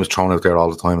his name is thrown out there all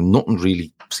the time, and nothing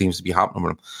really seems to be happening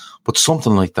with him. But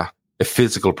something like that, a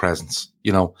physical presence,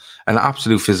 you know, an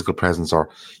absolute physical presence, or,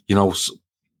 you know,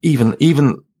 even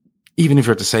if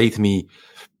you're to say to me,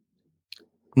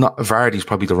 not Vardy's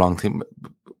probably the wrong thing,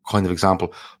 kind of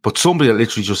example, but somebody that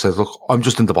literally just says, look, I'm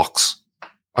just in the box.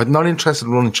 I'm not interested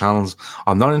in running channels.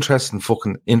 I'm not interested in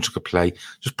fucking intricate play.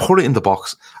 Just put it in the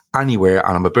box anywhere,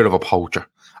 and I'm a bit of a poacher,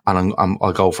 and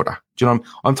I'll go for that. Do you know what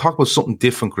I'm talking about? Something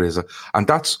different, Grizzly. And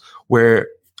that's where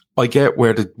I get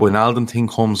where the Wijnaldum thing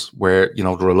comes, where, you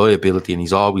know, the reliability, and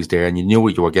he's always there, and you knew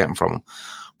what you were getting from him.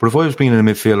 But if I was bringing in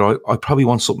a midfielder, I probably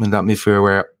want something in that midfield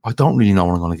where I don't really know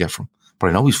what I'm going to get from him, but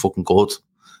I know he's fucking good.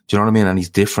 Do you know what I mean? And he's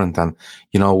different. And,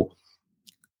 you know,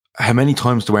 how many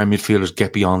times do our midfielders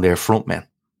get beyond their front men?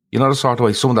 You know, the sort of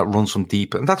way, someone that runs from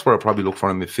deep. And that's where I probably look for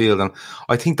in midfield. And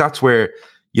I think that's where,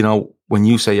 you know, when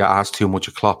you say you ask too much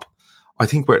of Klopp, I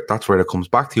think that's where it comes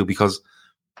back to, because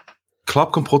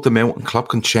Klopp can put them out and Klopp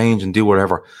can change and do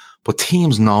whatever. But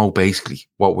teams know basically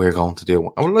what we're going to do.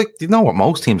 Well, like, they know what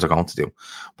most teams are going to do.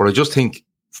 But I just think,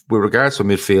 with regards to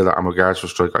midfielder and regards to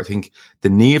striker, I think the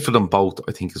need for them both,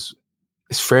 I think, is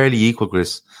fairly equal,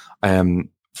 Chris,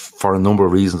 for a number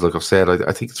of reasons. Like I've said,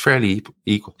 I think it's fairly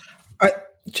equal.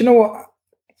 Do you know what?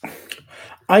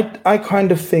 I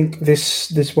kind of think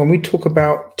this when we talk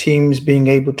about teams being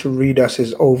able to read us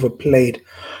is overplayed.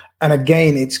 And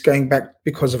again, it's going back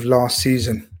because of last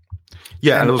season.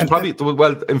 Yeah, and it was probably,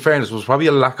 well, in fairness, it was probably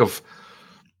a lack of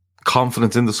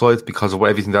confidence in the side because of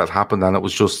everything that happened. And it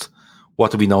was just,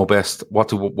 what do we know best? What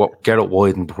get it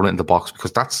wide and put it in the box,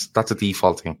 because that's a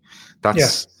default thing.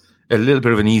 That's a little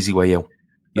bit of an easy way out,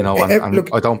 you know. And look,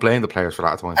 I don't blame the players for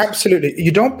that at times. Absolutely,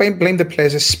 you don't blame the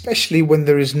players, especially when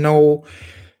there is no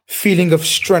feeling of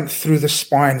strength through the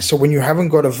spine. So when you haven't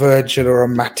got a Virgil or a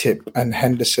Matip and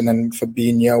Henderson and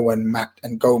Fabinho and Matt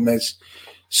and Gomez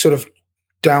sort of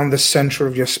down the center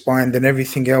of your spine, then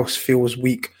everything else feels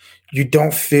weak. You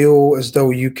don't feel as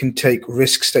though you can take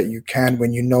risks that you can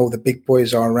when you know the big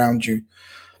boys are around you.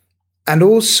 And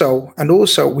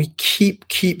also, we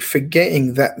keep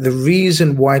forgetting that the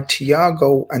reason why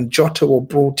Thiago and Jota were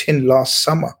brought in last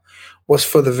summer was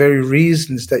for the very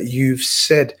reasons that you've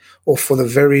said, or for the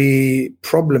very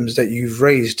problems that you've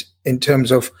raised, in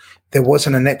terms of there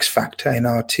wasn't an X factor in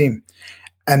our team.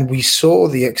 And we saw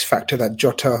the X factor that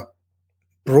Jota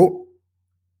brought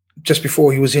just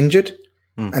before he was injured.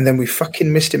 And then we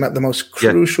fucking missed him at the most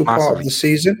crucial part of the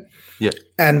season. Yeah.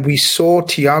 And we saw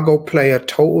Thiago play a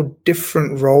total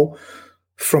different role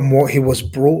from what he was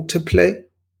brought to play.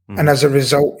 And as a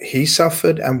result, he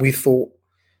suffered, and we thought,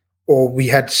 or we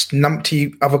had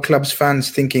numpty other clubs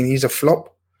fans thinking he's a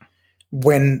flop,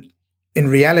 when in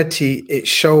reality it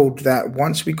showed that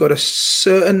once we got a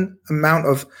certain amount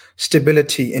of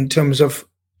stability in terms of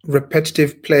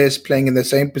repetitive players playing in the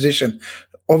same position,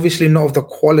 obviously not of the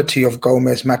quality of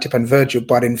Gomez, Matip and Virgil,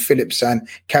 but in Phillips and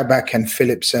Kabak and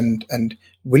Phillips and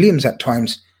Williams at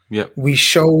times, we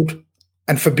showed,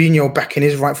 and Fabinho back in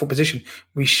his rightful position,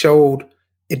 we showed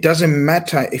it doesn't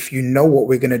matter if you know what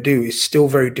we're going to do, it's still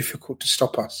very difficult to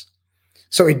stop us.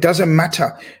 So it doesn't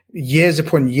matter. Years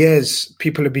upon years,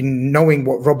 people have been knowing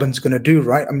what Robben's going to do,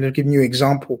 right? I'm going to give you an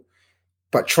example.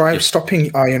 But try stopping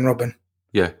Ian Robben.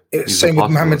 Yeah. Same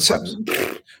with Mohamed Salah.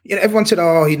 You know, everyone said,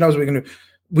 oh, he knows what we're going to do.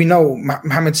 We know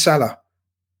Mohamed Salah,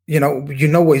 you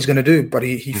know what he's going to do, but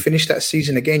he finished that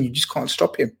season again. You just can't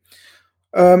stop him.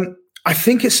 I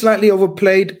think it's slightly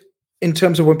overplayed in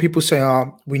terms of when people say,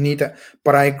 we need that.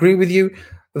 But I agree with you.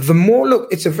 The more, look,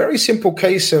 it's a very simple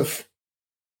case of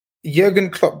Jurgen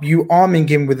Klopp, you arming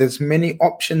him with as many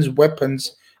options,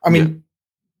 weapons. I mean,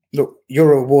 look,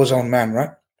 you're a war zone man, right?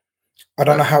 I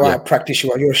don't know how out of practice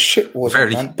you are. You're a shit war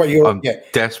zone man, but I'm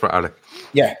desperate at it.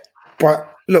 Yeah,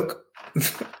 but look,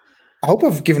 I hope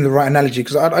I've given the right analogy,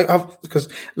 because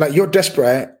like you're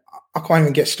desperate. I can't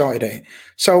even get started at it.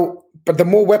 So, but the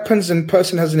more weapons a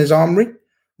person has in his armory,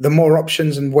 the more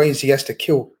options and ways he has to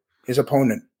kill his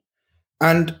opponent.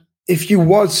 And if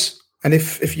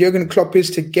Jurgen Klopp is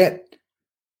to get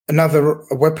another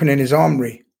weapon in his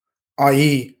armory,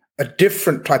 i.e. a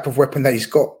different type of weapon that he's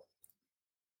got,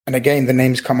 and again, the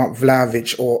names come up,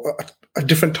 Vlahovic, or a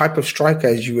different type of striker,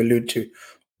 as you allude to,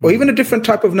 or even a different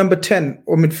type of number 10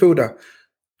 or midfielder.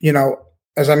 You know,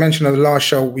 as I mentioned on the last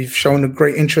show, we've shown a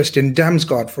great interest in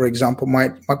Damsgaard, for example,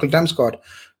 Michael Damsgaard.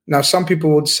 Now, some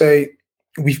people would say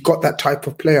we've got that type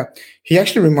of player. He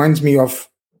actually reminds me of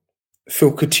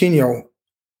Phil Coutinho,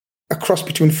 a cross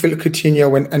between Phil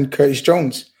Coutinho and Curtis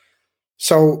Jones.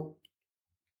 So,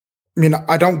 I mean,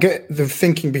 I don't get the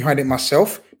thinking behind it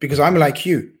myself, because I'm like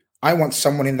you. I want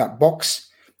someone in that box.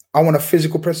 I want a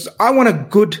physical presence. I want a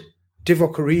good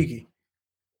Divock Origi.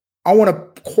 I want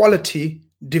a quality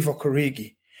Divock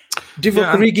Origi.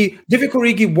 Divock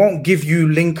Origi won't give you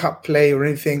link-up play or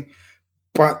anything,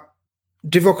 but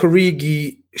Divock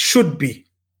Origi should be,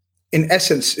 in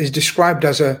essence, is described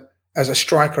as a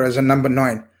striker, as a number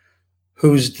 9,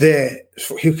 who's there,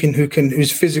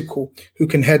 who's physical, who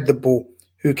can head the ball,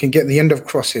 who can get the end of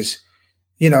crosses.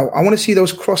 You know, I want to see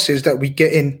those crosses that we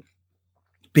get in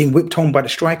being whipped home by the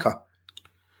striker.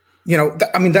 You know,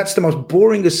 that's the most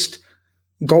boringest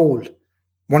goal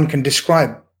one can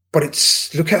describe. But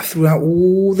it's, look at throughout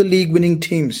all the league-winning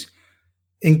teams,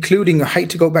 including, I hate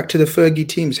to go back to the Fergie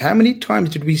teams, how many times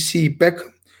did we see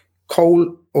Beckham,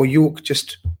 Cole, or York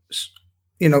just,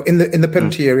 you know, in the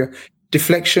penalty area,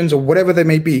 deflections or whatever they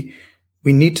may be?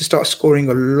 We need to start scoring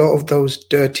a lot of those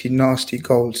dirty, nasty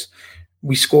goals.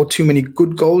 We score too many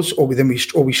good goals, or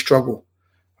we struggle.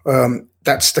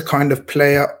 That's the kind of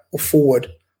player or forward,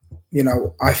 you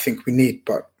know, I think we need.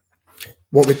 But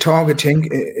what we're targeting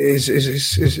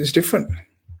is different.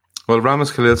 Well,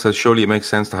 Ramos Khalil says, surely it makes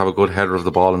sense to have a good header of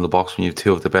the ball in the box when you have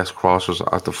two of the best crossers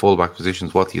at the fullback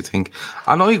positions. What do you think?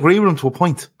 And I agree with him to a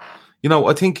point. You know,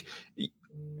 I think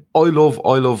I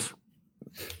love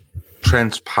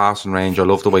Trent's passing range. I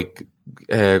love the way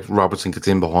Robertson gets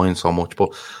in behind so much, but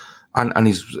and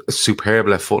he's superb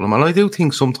left foot. And I do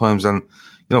think sometimes, and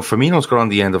you know, Firmino's got on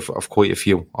the end of quite a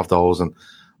few of those,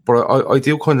 but I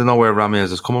do kind of know where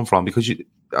Ramirez is coming from, because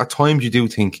at times you do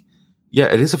think, yeah,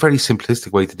 it is a very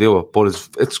simplistic way to do it, but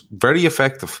it's very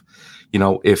effective. You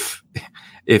know, if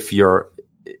if you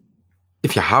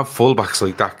have fullbacks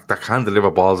like that can deliver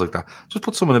balls like that, just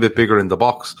put someone a bit bigger in the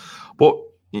box. But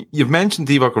you've mentioned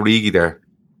Divock Origi there,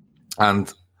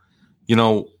 and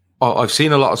I've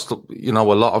seen a lot of stuff, a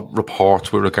lot of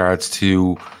reports with regards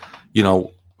to,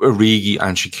 Origi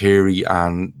and Shaqiri,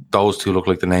 and those two look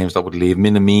like the names that would leave.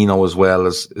 Minamino as well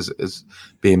is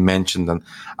being mentioned,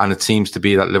 and it seems to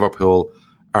be that Liverpool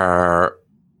are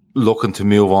looking to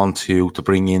move on to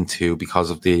bring into,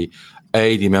 because of the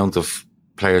amount of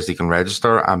players they can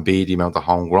register, and B, the amount of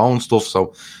homegrown stuff.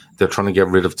 So they're trying to get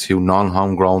rid of 2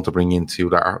 non-homegrown to bring into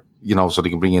that, so they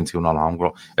can bring in 2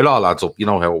 non-homegrown. It all adds up,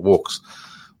 how it works.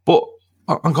 But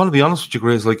I'm going to be honest with you,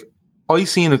 Grace. Like, I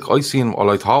seen what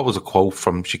I thought was a quote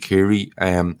from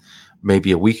Shaqiri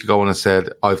maybe a week ago, and it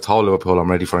said, "I've told Liverpool I'm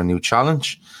ready for a new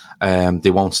challenge.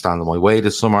 They won't stand in my way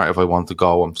this summer if I want to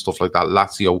go," and stuff like that.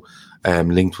 Lazio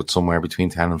linked with somewhere between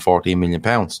 10 and 14 million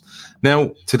pounds.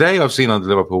 Now, today I've seen on the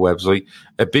Liverpool website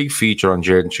a big feature on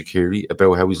Xherdan Shaqiri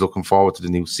about how he's looking forward to the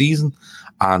new season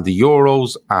and the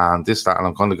Euros and this, that, and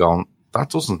I'm kind of going, that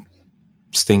doesn't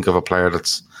stink of a player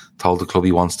that's told the club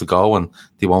he wants to go and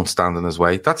they won't stand in his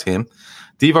way. That's him.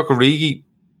 Divock Origi,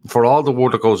 for all the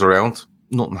word that goes around,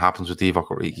 nothing happens with Divock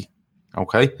Origi.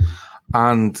 Okay?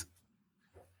 And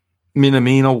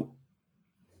Minamino,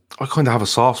 I kind of have a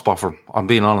soft spot for him. I'm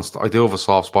being honest. I do have a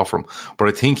soft spot for him. But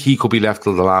I think he could be left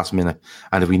till the last minute.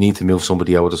 And if we need to move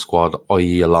somebody out of the squad,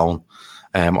 i.e. a loan,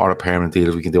 or a permanent deal,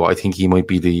 if we can do it, I think he might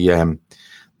be the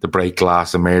break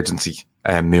glass emergency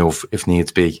move, if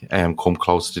needs be, come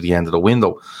close to the end of the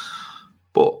window.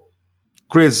 But,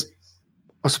 Grizz,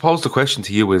 I suppose the question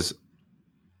to you is,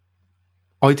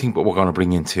 I think what we're going to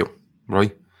bring in 2,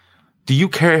 right? Do you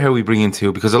care how we bring in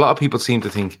 2? Because a lot of people seem to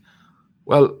think,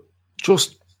 well,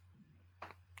 just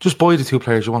buy the 2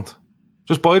 players you want.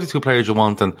 Just buy the 2 players you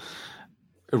want, and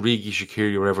Origi,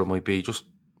 Shaqiri, wherever it might be, just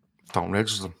don't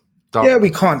register them. We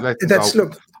can't. That's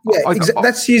look. Yeah,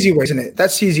 that's the easy way, isn't it?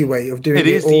 That's the easy way of doing it.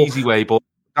 It is the easy way, but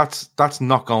that's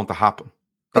not going to happen.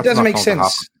 It doesn't make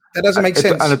sense. That doesn't make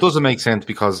sense. And it doesn't make sense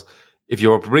because if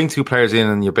you bring 2 players in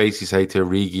and you basically say to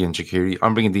Origi and Shaqiri,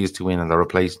 I'm bringing these 2 in and they're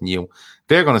replacing you,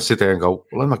 they're going to sit there and go,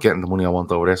 well, I'm not getting the money I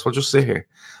want over there, so I'll just sit here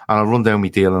and I'll run down my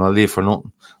deal and I'll leave for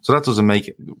nothing. So that doesn't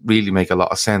really make a lot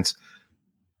of sense.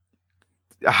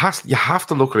 You have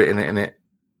to look at it in a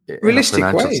realistic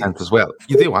financial way. sense as well.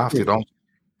 You do have to, don't you?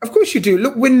 Of course you do.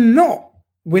 Look, we're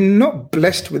not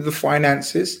blessed with the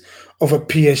finances of a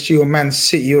PSG or Man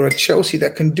City or a Chelsea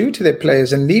that can do to their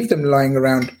players and leave them lying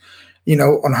around,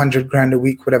 on 100 grand a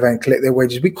week, whatever, and collect their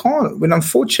wages. We can't. When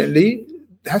unfortunately,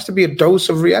 there has to be a dose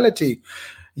of reality.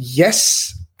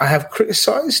 Yes, I have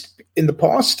criticized in the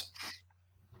past,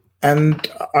 and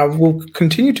I will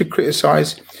continue to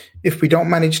criticize if we don't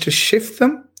manage to shift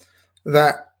them,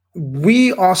 that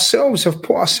we ourselves have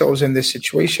put ourselves in this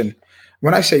situation.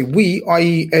 When I say we,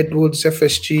 i.e. Edwards,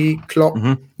 FSG, Klopp,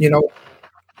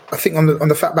 I think on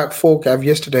the Fatback 4, Gav,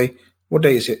 yesterday, what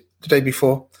day is it? The day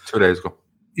before? 2 days ago.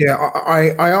 Yeah,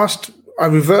 I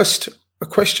reversed a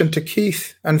question to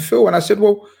Keith and Phil, and I said,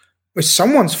 well, it's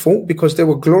someone's fault because they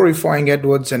were glorifying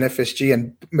Edwards and FSG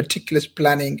and meticulous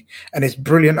planning, and it's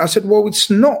brilliant. I said, well,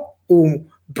 it's not all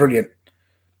brilliant,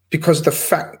 because the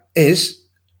fact is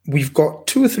we've got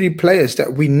 2 or 3 players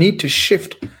that we need to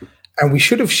shift, and we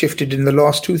should have shifted in the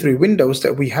last 2-3 windows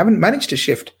that we haven't managed to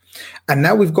shift. And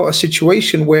now we've got a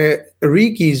situation where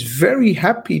Origi is very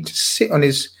happy to sit on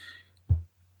his,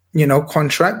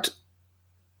 contract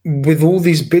with all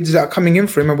these bids that are coming in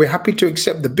for him, and we're happy to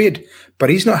accept the bid, but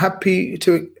he's not happy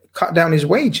to cut down his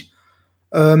wage.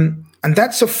 And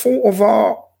that's a fault of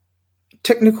our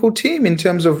technical team in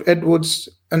terms of Edwards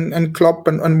and Klopp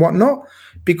and whatnot,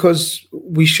 because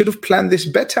we should have planned this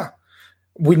better.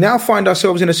 We now find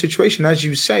ourselves in a situation, as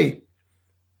you say,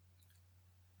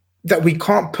 that we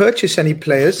can't purchase any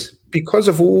players because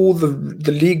of all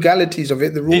the legalities of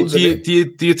it, the rules of it.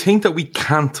 Do you think that we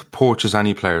can't purchase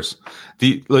any players? Do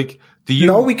you?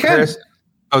 No, we can.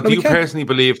 Do you personally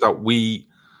believe that we?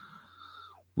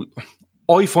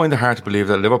 I find it hard to believe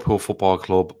that Liverpool Football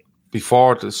Club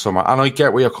before the summer, and I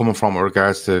get where you're coming from with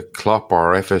regards to Klopp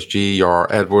or FSG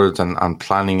or Edwards and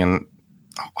planning, and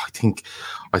I think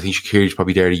Shaqiri's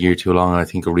probably there a year too long, and I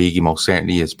think Origi most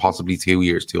certainly is possibly 2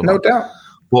 years too long. No doubt.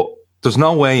 But there's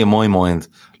no way in my mind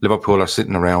Liverpool are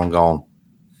sitting around going,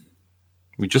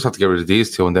 we just have to get rid of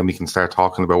these 2 and then we can start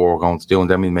talking about what we're going to do and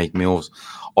then we make moves.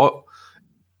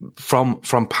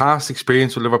 From past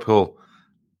experience with Liverpool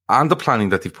and the planning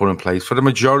that they've put in place, for the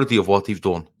majority of what they've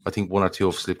done, I think 1 or 2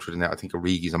 have slipped through the net. I think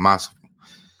Origi's a massive one.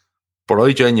 But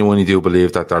I genuinely do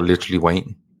believe that they're literally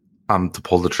waiting to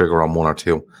pull the trigger on 1 or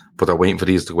 2, but they're waiting for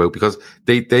these to go out because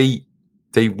they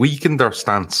they weaken their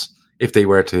stance if they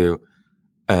were to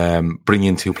bring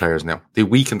in 2 players now. They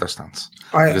weaken their stance.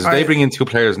 Because if they bring in 2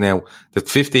 players now, the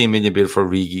 15 million bid for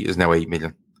Origi is now 8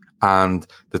 million. And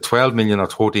the 12 million or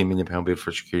 14 million pound bid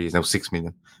for Shaqiri is now 6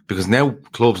 million. Because now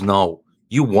clubs know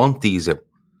you want these out.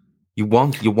 You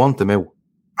want them out.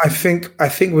 I think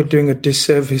we're doing a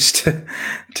disservice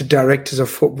to directors of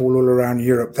football all around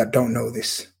Europe that don't know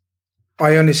this.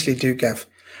 I honestly do, Gav.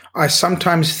 I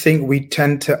sometimes think we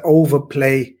tend to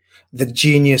overplay the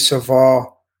genius of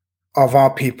our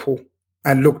people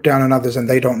and look down on others, and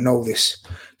they don't know this.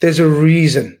 There's a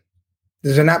reason.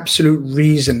 There's an absolute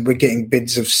reason we're getting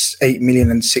bids of 8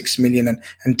 million and 6 million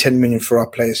and 10 million for our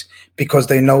players, because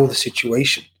they know the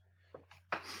situation.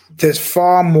 There's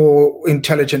far more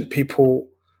intelligent people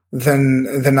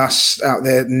than us out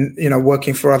there,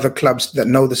 working for other clubs that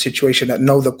know the situation, that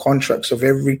know the contracts of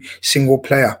every single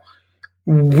player.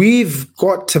 We've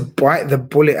got to bite the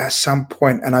bullet at some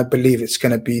point, and I believe it's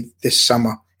going to be this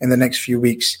summer, in the next few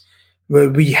weeks, where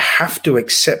we have to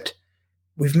accept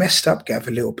we've messed up, Gav,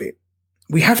 a little bit.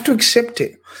 We have to accept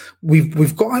it.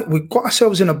 We've got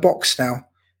ourselves in a box now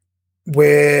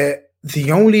where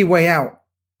the only way out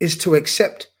is to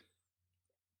accept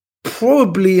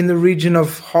probably in the region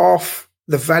of half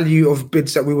the value of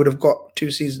bids that we would have got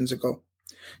 2 seasons ago.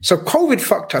 So COVID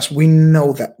fucked us. We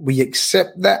know that. We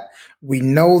accept that. We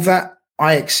know that.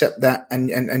 I accept that. And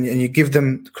you give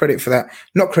them credit for that.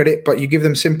 Not credit, but you give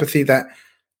them sympathy that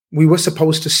we were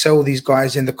supposed to sell these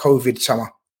guys in the COVID summer.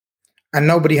 And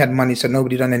nobody had money, so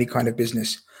nobody done any kind of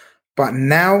business. But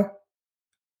now,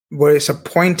 where it's a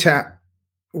point at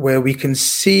where we can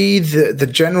see the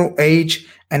general age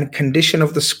and condition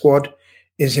of the squad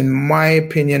is, in my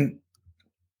opinion,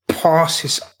 past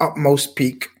his utmost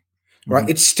peak. Right?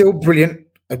 It's still brilliant.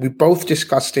 We both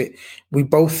discussed it. We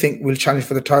both think we'll challenge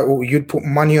for the title. You'd put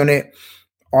money on it.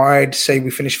 I'd say we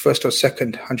finish first or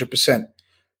second, 100%.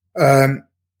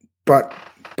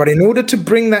 But in order to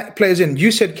bring that players in,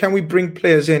 you said, can we bring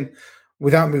players in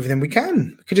without moving them? We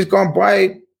can. We could just go and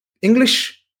buy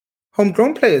English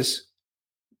homegrown players.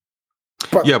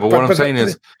 But what I'm saying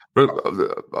is,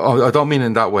 I don't mean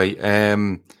in that way.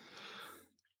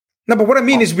 No, but what I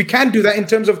mean is we can do that in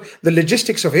terms of the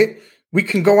logistics of it. We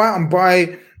can go out and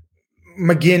buy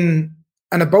McGinn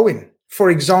and a Bowen, for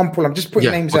example. I'm just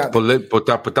putting names out.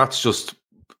 But that's just,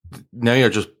 now you're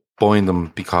just buying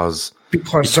them because of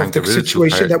the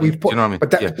situation that we've put. You know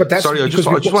what I mean? But that's sorry. I just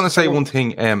want to say one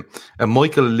thing.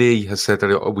 Michael Lee has said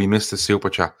that we missed the super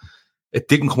chat. It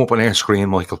didn't come up on our screen,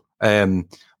 Michael.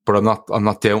 But I'm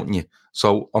not doubting you.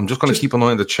 So I'm just going to keep an eye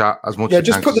on the chat as much as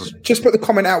you can. Just put the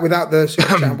comment out without the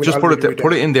super chat. Just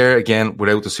put it in there again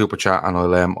without the super chat, and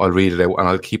I'll read it out, and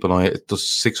I'll keep an eye. It does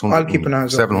 600,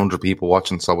 700 people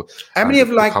watching. So how many have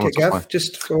liked it, Gav?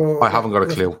 Just for I haven't got a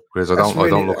clue because I don't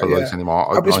look at likes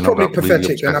anymore. I was probably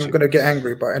pathetic, and I'm going to get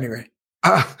angry. But anyway.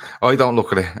 I don't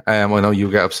look at it. I know you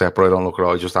get upset, but I don't look at it.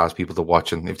 I just ask people to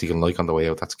watch, and if they can like on the way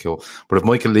out, that's cool. But if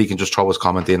Michael Lee can just throw his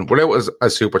comment in without a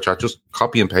super chat, just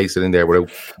copy and paste it in there without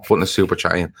putting a super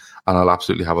chat in, and I'll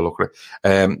absolutely have a look at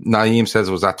it. Naeem says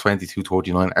it was at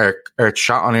 22:39. Our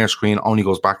chat on our screen only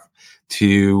goes back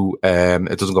to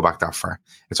it doesn't go back that far.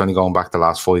 It's only going back the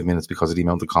last 5 minutes because of the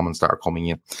amount of comments that are coming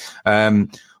in.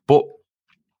 But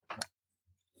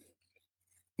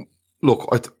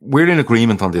look, we're in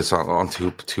agreement on this on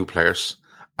two players.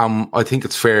 I think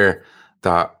it's fair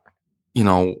that,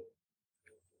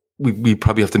 we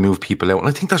probably have to move people out. And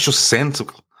I think that's just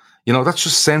sensible. That's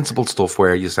just sensible stuff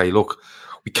where you say, look,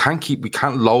 we can't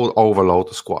overload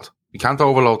the squad. We can't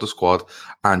overload the squad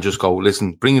and just go,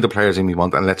 listen, bring the players in we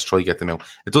want and let's try to get them out.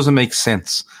 It doesn't make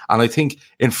sense. And I think,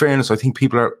 in fairness, I think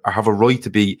people have a right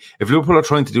to be, if Liverpool are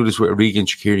trying to do this with Origi and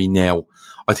Shaqiri now,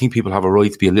 I think people have a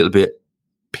right to be a little bit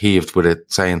peeved with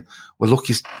it, saying, well, look,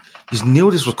 you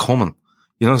knew this was coming.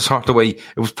 The sort of way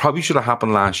it was probably should have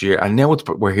happened last year, and now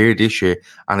we're here this year,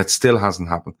 and it still hasn't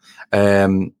happened.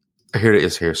 Here it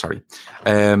is. Here, sorry,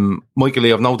 Michael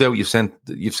Lee. I've no doubt you've sent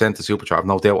the super chat. I've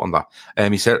no doubt on that.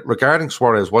 He said, regarding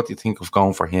Suarez, what do you think of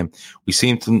going for him? We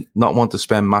seem to not want to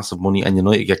spend massive money, and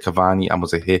United get Cavani and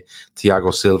was a hit.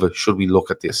 Thiago Silva. Should we look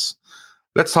at this?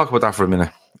 Let's talk about that for a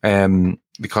minute.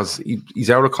 Because he's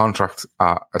out of contract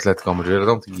at Atletico Madrid. I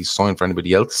don't think he's signed for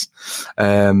anybody else.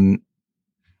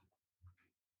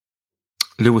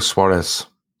 Luis Suarez,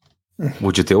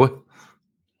 would you do it?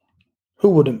 Who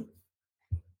wouldn't?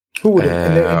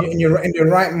 In your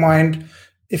right mind,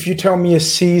 if you tell me a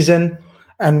season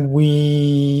and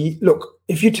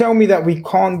if you tell me that we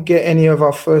can't get any of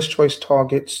our first choice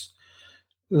targets,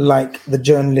 like the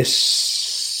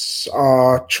journalists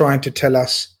are trying to tell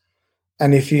us,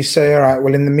 and if you say, all right,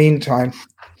 well, in the meantime,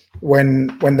 when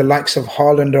the likes of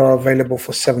Haaland are available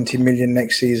for 70 million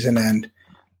next season, and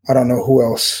I don't know who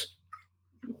else.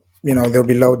 There'll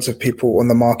be loads of people on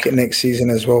the market next season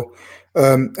as well.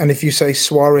 And if you say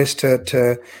Suarez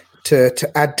to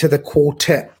add to the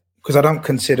quartet, because I don't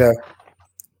consider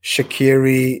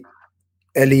Shaqiri,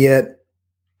 Elliott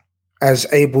as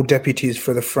able deputies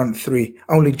for the front three.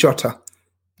 Only Jota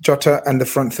and the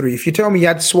front three. If you tell me you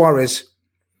add Suarez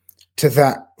to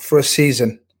that for a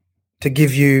season to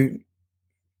give you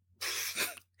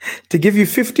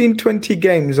 15, 20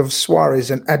 games of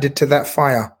Suarez and added to that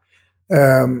fire,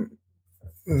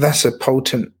 that's a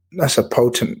potent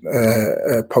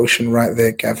potion right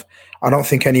there, Gav. I don't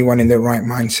think anyone in their right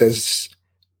mind says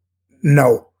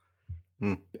no,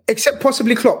 except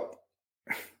possibly Klopp.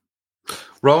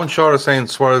 Rowan Shaw is saying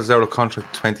Suarez is out of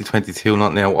contract 2022,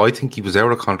 not now. I think he was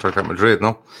out of contract at Madrid,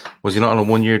 no? Was he not on a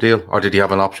 1-year deal? Or did he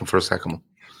have an option for a second one?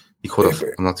 He could have.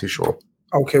 I'm not too sure.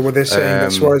 Okay, well, they're saying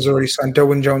that Suarez already signed.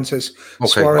 Derwin Jones says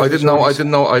Suarez I didn't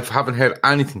know. I haven't heard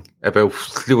anything about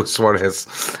Luis Suarez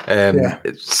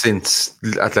since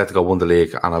Atletico won the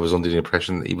league, and I was under the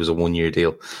impression that he was a 1-year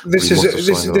deal.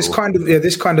 This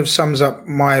kind of sums up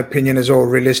my opinion as well.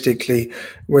 Realistically,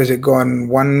 where's it gone?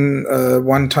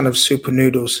 1 ton of super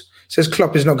noodles. Says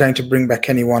Klopp is not going to bring back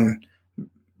anyone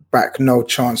back. No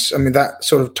chance. I mean, that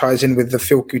sort of ties in with the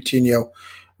Phil Coutinho.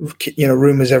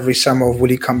 Rumors every summer of will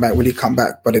he come back?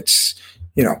 But it's,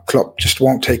 Klopp just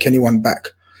won't take anyone back,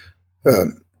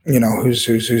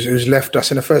 who's left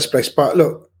us in the first place. But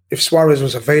look, if Suarez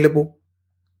was available,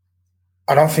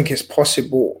 I don't think it's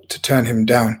possible to turn him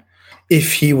down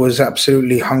if he was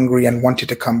absolutely hungry and wanted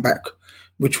to come back,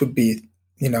 which would be,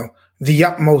 the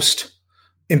utmost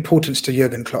importance to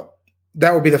Jurgen Klopp.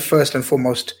 That would be the first and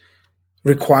foremost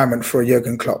requirement for a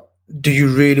Jurgen Klopp. Do you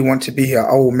really want to be here?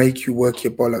 I will make you work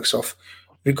your bollocks off,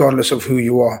 regardless of who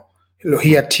you are. Look,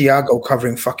 he had Thiago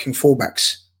covering fucking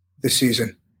fullbacks this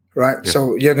season, right? Yeah.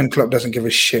 So Jurgen Klopp doesn't give a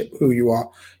shit who you are.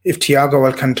 If Thiago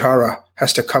Alcantara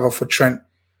has to cover for Trent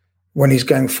when he's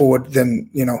going forward, then,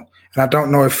 and I don't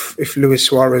know if Luis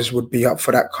Suarez would be up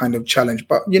for that kind of challenge,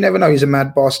 but you never know. He's a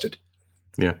mad bastard.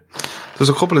 Yeah. There's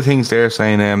a couple of things there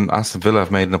saying Aston Villa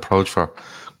have made an approach for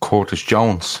Curtis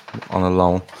Jones on a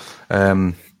loan.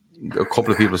 A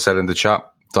couple of people said in the chat,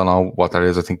 don't know what that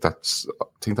is. I think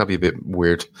that'd be a bit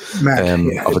weird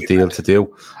of a deal to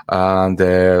do. And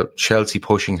Chelsea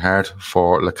pushing hard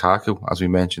for Lukaku, as we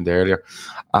mentioned earlier.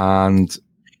 And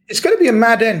it's going to be a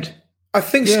mad end. I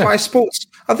think Sky Sports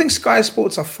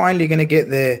are finally going to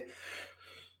get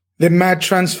their mad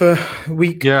transfer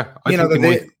week. Yeah,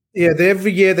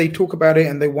 every year they talk about it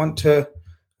and they want to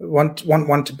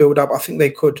build up. I think they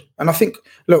could, and I think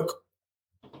look.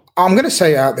 I'm going to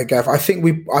say it out there, Gav. I think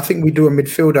we do a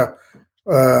midfielder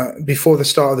before the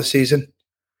start of the season,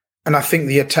 and I think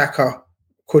the attacker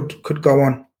could go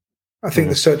on. I think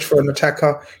the search for an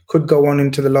attacker could go on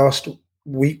into the last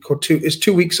week or two. It's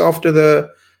 2 weeks after the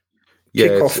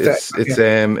kickoff.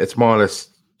 It's more or less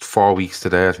 4 weeks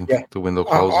today. I think the window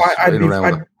closes.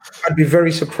 I'd be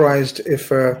very surprised if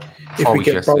we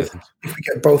get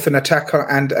both an attacker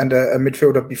and a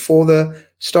midfielder before the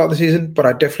start of the season. But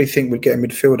I definitely think we'd get a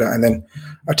midfielder and then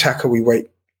attacker. We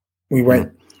wait.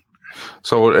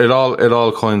 So it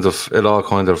all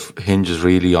kind of hinges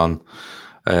really on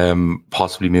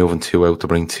possibly moving 2 out to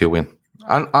bring 2 in,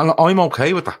 and I'm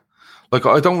okay with that. Like,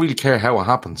 I don't really care how it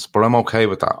happens, but I'm okay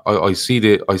with that. I see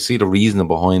the reasoning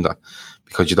behind that.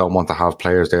 Because you don't want to have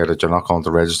players there that you're not going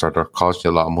to register. They're costing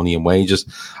you a lot of money in wages,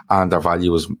 and their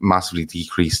value is massively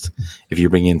decreased if you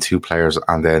bring in 2 players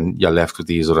and then you're left with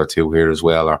these other 2 here as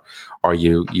well, or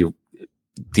you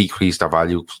decrease their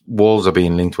value. Wolves are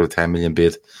being linked with a 10 million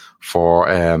bid for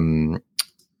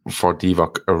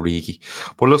Divock Origi.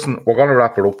 But listen, we're going to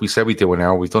wrap it up. We said we'd do an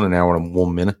hour. We've done an hour and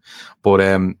 1 minute. But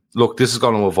look, this is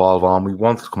going to evolve on. We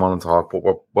wanted to come on and talk, but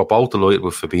we're both delighted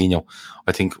with Fabinho.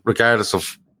 I think regardless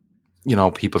of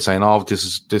people saying, "Oh, this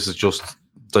is just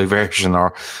diversion,"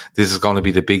 or "This is going to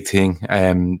be the big thing."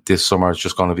 This summer it's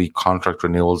just going to be contract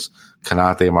renewals.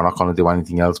 Canate, and we're not going to do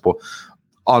anything else. But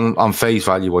on face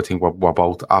value, I think we're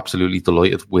both absolutely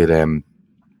delighted with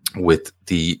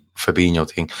the Fabinho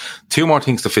thing. 2 more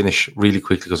things to finish really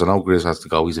quickly because I know Grizz has to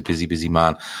go. He's a busy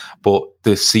man. But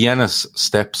the Sienna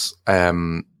steps,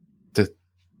 the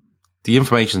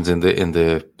information's in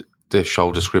the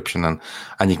show description, and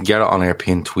you can get it on our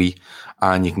pinned tweet,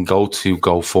 and you can go to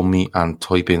GoFundMe and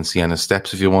type in Sienna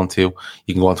Steps if you want to.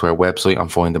 You can go onto our website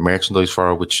and find the merchandise for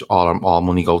her, which all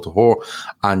money go to her,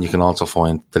 and you can also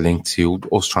find the link to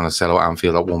us trying to sell out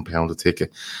Anfield at £1 a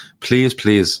ticket. Please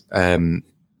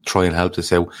try and help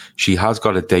this out. She has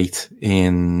got a date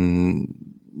in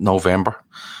November.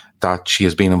 that she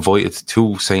has been invited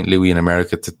to St. Louis in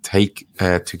America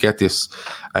to get this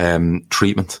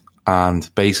treatment,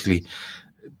 and basically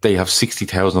they have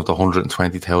 60,000 of the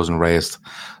 120,000 raised,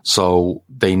 so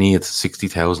they need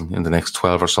 60,000 in the next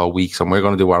 12 or so weeks, and we're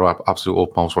going to do our absolute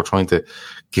utmost. We're trying to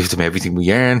give them everything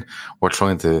we earn. We're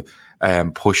trying to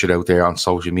push it out there on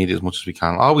social media as much as we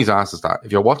can. Always ask us that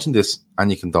if you're watching this and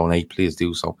you can donate, please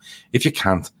do so. If you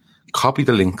can't, copy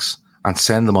the links and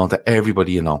send them on to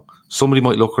everybody you know. Somebody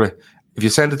might look at it. If you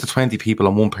send it to 20 people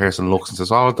and one person looks and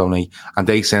says, I'll donate, and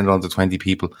they send it on to 20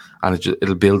 people, and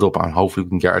it'll build up, and hopefully we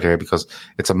can get it there, because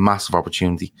it's a massive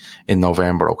opportunity in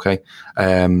November, okay?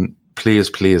 Please,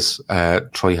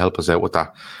 try help us out with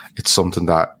that. It's something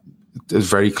that is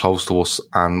very close to us,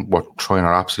 and we're trying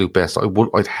our absolute best.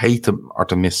 I'd hate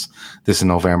to miss this in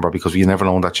November, because we never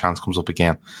know when that chance comes up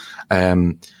again.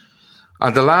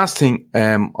 And the last thing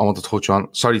I want to touch on,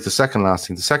 the second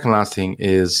last thing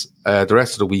is the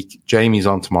rest of the week. Jamie's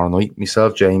on tomorrow night.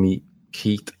 Myself, Jamie,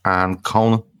 Keith and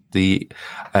Conan, the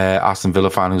Aston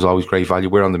Villa fan who's always great value.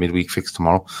 We're on the midweek fix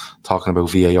tomorrow, talking about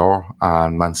VAR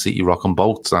and Man City rocking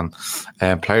boats and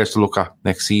players to look at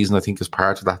next season, I think, as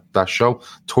part of that show.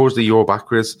 Towards the Euro back,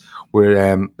 Grizz, we're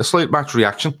a slight match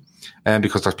reaction.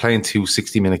 Because they're playing 2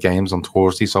 60-minute games on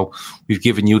Thursday, so we've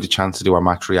given you the chance to do our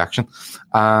match reaction.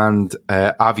 And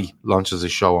Avi launches a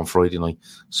show on Friday night,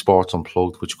 Sports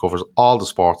Unplugged, which covers all the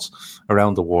sports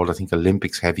around the world. I think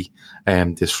Olympics heavy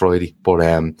this Friday, but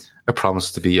it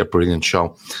promises to be a brilliant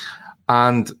show.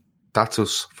 And that's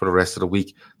us for the rest of the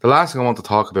week. The last thing I want to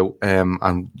talk about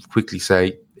and quickly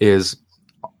say is,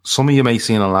 some of you may have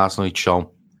seen on last night's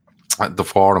show at the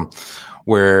forum,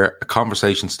 where a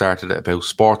conversation started about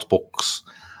sports books,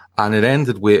 and it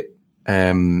ended with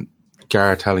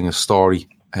Gar telling a story,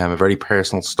 a very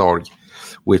personal story,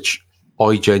 which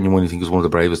I genuinely think is one of the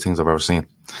bravest things I've ever seen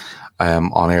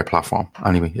on air platform.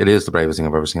 Anyway, it is the bravest thing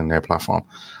I've ever seen on air platform.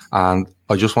 And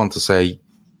I just want to say,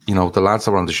 you know, the lads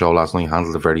that were on the show last night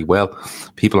handled it very well.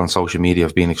 People on social media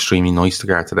have been extremely nice to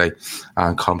Gar today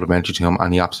and complimentary to him,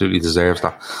 and he absolutely deserves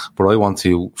that. But I want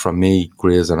to, from me,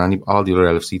 Grizz, and all the other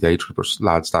LFC Day Trippers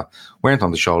lads that weren't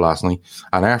on the show last night,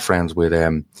 and our friends with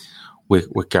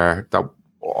Gar, that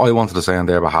I wanted to say on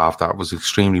their behalf that was an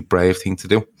extremely brave thing to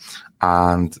do.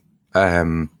 And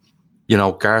you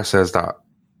know, Gar says that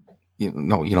you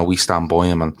know we stand by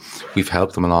him and we've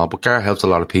helped him and all, but Gar helps a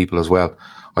lot of people as well.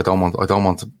 I don't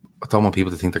want people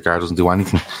to think that Gar doesn't do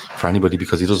anything for anybody,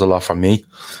 because he does a lot for me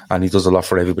and he does a lot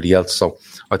for everybody else. So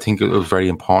I think it was very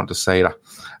important to say that.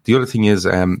 The other thing is,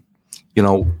 you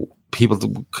know, people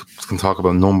can talk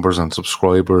about numbers and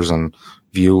subscribers and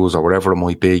views or whatever it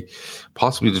might be.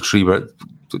 Possibly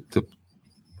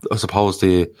I suppose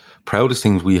the proudest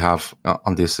things we have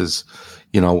on this is,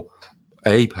 you know,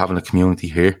 A, having a community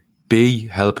here, B,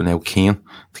 helping out Keane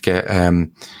to get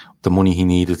the money he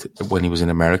needed when he was in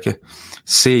America.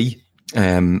 C,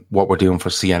 what we're doing for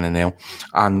Sienna now.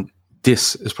 And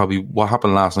this is probably, what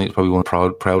happened last night is probably one of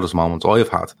the proudest moments I've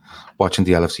had watching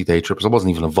the LFC Day Trippers. I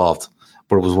wasn't even involved,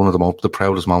 but it was one of the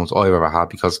proudest moments I've ever had,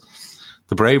 because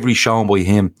the bravery shown by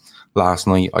him last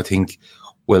night, I think,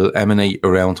 will emanate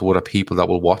around to other people that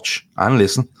will watch and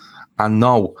listen and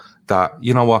know that,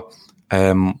 you know what,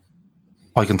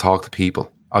 I can talk to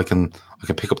people. I can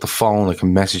pick up the phone. I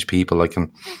can message people. I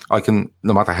can,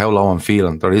 no matter how low I'm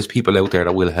feeling, there is people out there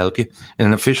that will help you in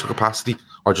an official capacity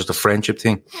or just a friendship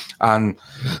thing. And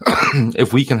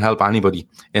if we can help anybody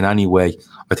in any way,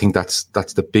 I think that's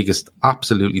the biggest,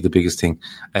 absolutely the biggest thing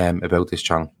about this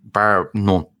channel, bar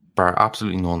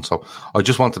absolutely none. So I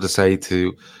just wanted to say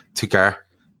to Gar,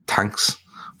 thanks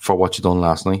for what you done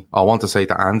last night. I want to say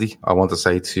to Andy, I want to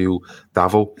say to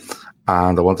Davo,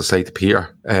 and I want to say to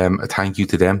Peter, a thank you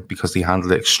to them, because they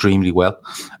handled it extremely well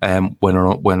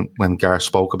when Gar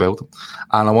spoke about it.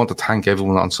 And I want to thank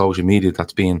everyone on social media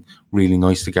that's been really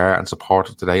nice to Gar and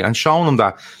supportive today, and showing him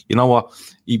that, you know what,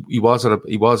 he was at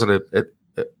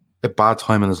a bad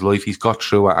time in his life. He's got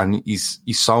through it, and he's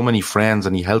so many friends,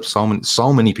 and he helps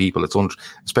so many people. It's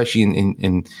especially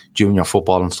in junior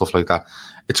football and stuff like that.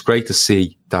 It's great to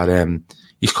see that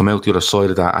he's come out the other side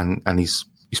of that, and he's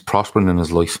prospering in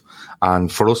his life.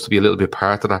 And for us to be a little bit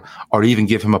part of that, or even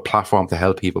give him a platform to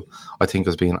help people, I think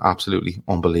has been absolutely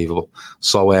unbelievable.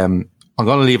 So I'm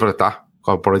going to leave it at that,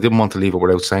 but I didn't want to leave it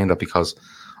without saying that, because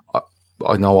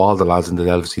I know all the lads in the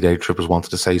LFC Day Trippers wanted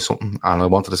to say something, and I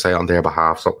wanted to say it on their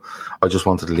behalf. So I just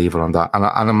wanted to leave it on that.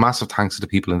 And a massive thanks to the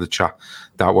people in the chat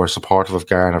that were supportive of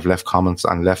Gar and have left comments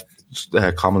in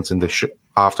the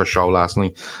after show last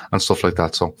night and stuff like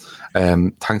that. So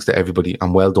thanks to everybody,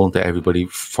 and well done to everybody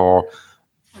for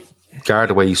Gar,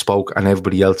 the way he spoke, and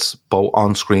everybody else, both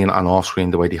on screen and off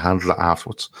screen, the way they handled it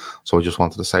afterwards. So I just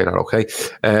wanted to say that, okay?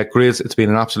 Grizz, it's been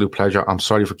an absolute pleasure. I'm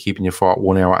sorry for keeping you for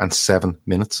 1 hour and 7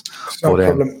 minutes. No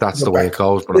problem. That's You're the way back. it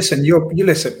goes. But listen,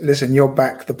 you're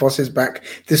back. The boss is back.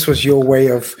 This was your way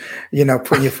of,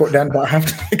 putting your foot down, but I have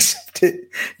to accept it.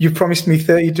 You promised me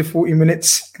 30 to 40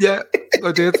 minutes. Yeah,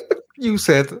 I did. You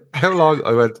said, how long?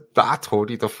 I went,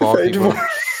 30 to 40 minutes.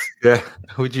 Yeah,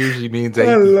 which usually means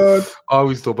 80. Oh, Lord.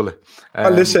 Always double it.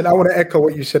 Listen, I want to echo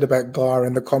what you said about Gar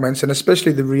in the comments, and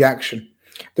especially the reaction.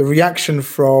 The reaction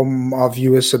from our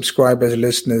viewers, subscribers,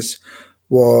 listeners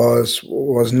was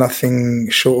nothing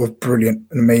short of brilliant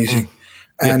and amazing.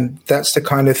 And that's the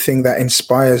kind of thing that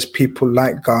inspires people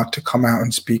like Gar to come out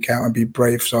and speak out and be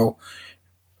brave. So,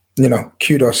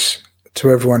 kudos to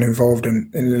everyone involved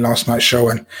in last night's show.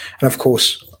 And of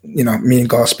course, me and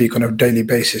Gar speak on a daily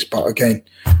basis. But again,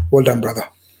 well done, brother.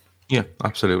 Yeah,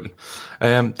 absolutely.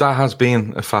 That has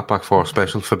been a Fatback 4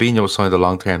 special. Fabinho signed a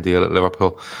long-term deal at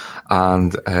Liverpool,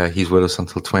 and he's with us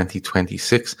until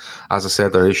 2026. As I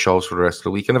said, there is shows for the rest of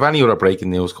the week. And if any other breaking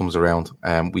news comes around,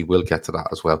 we will get to that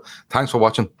as well. Thanks for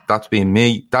watching. That's been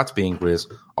me. That's been Grizz.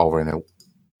 Over and out.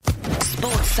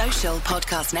 Sports Social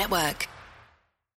Podcast Network.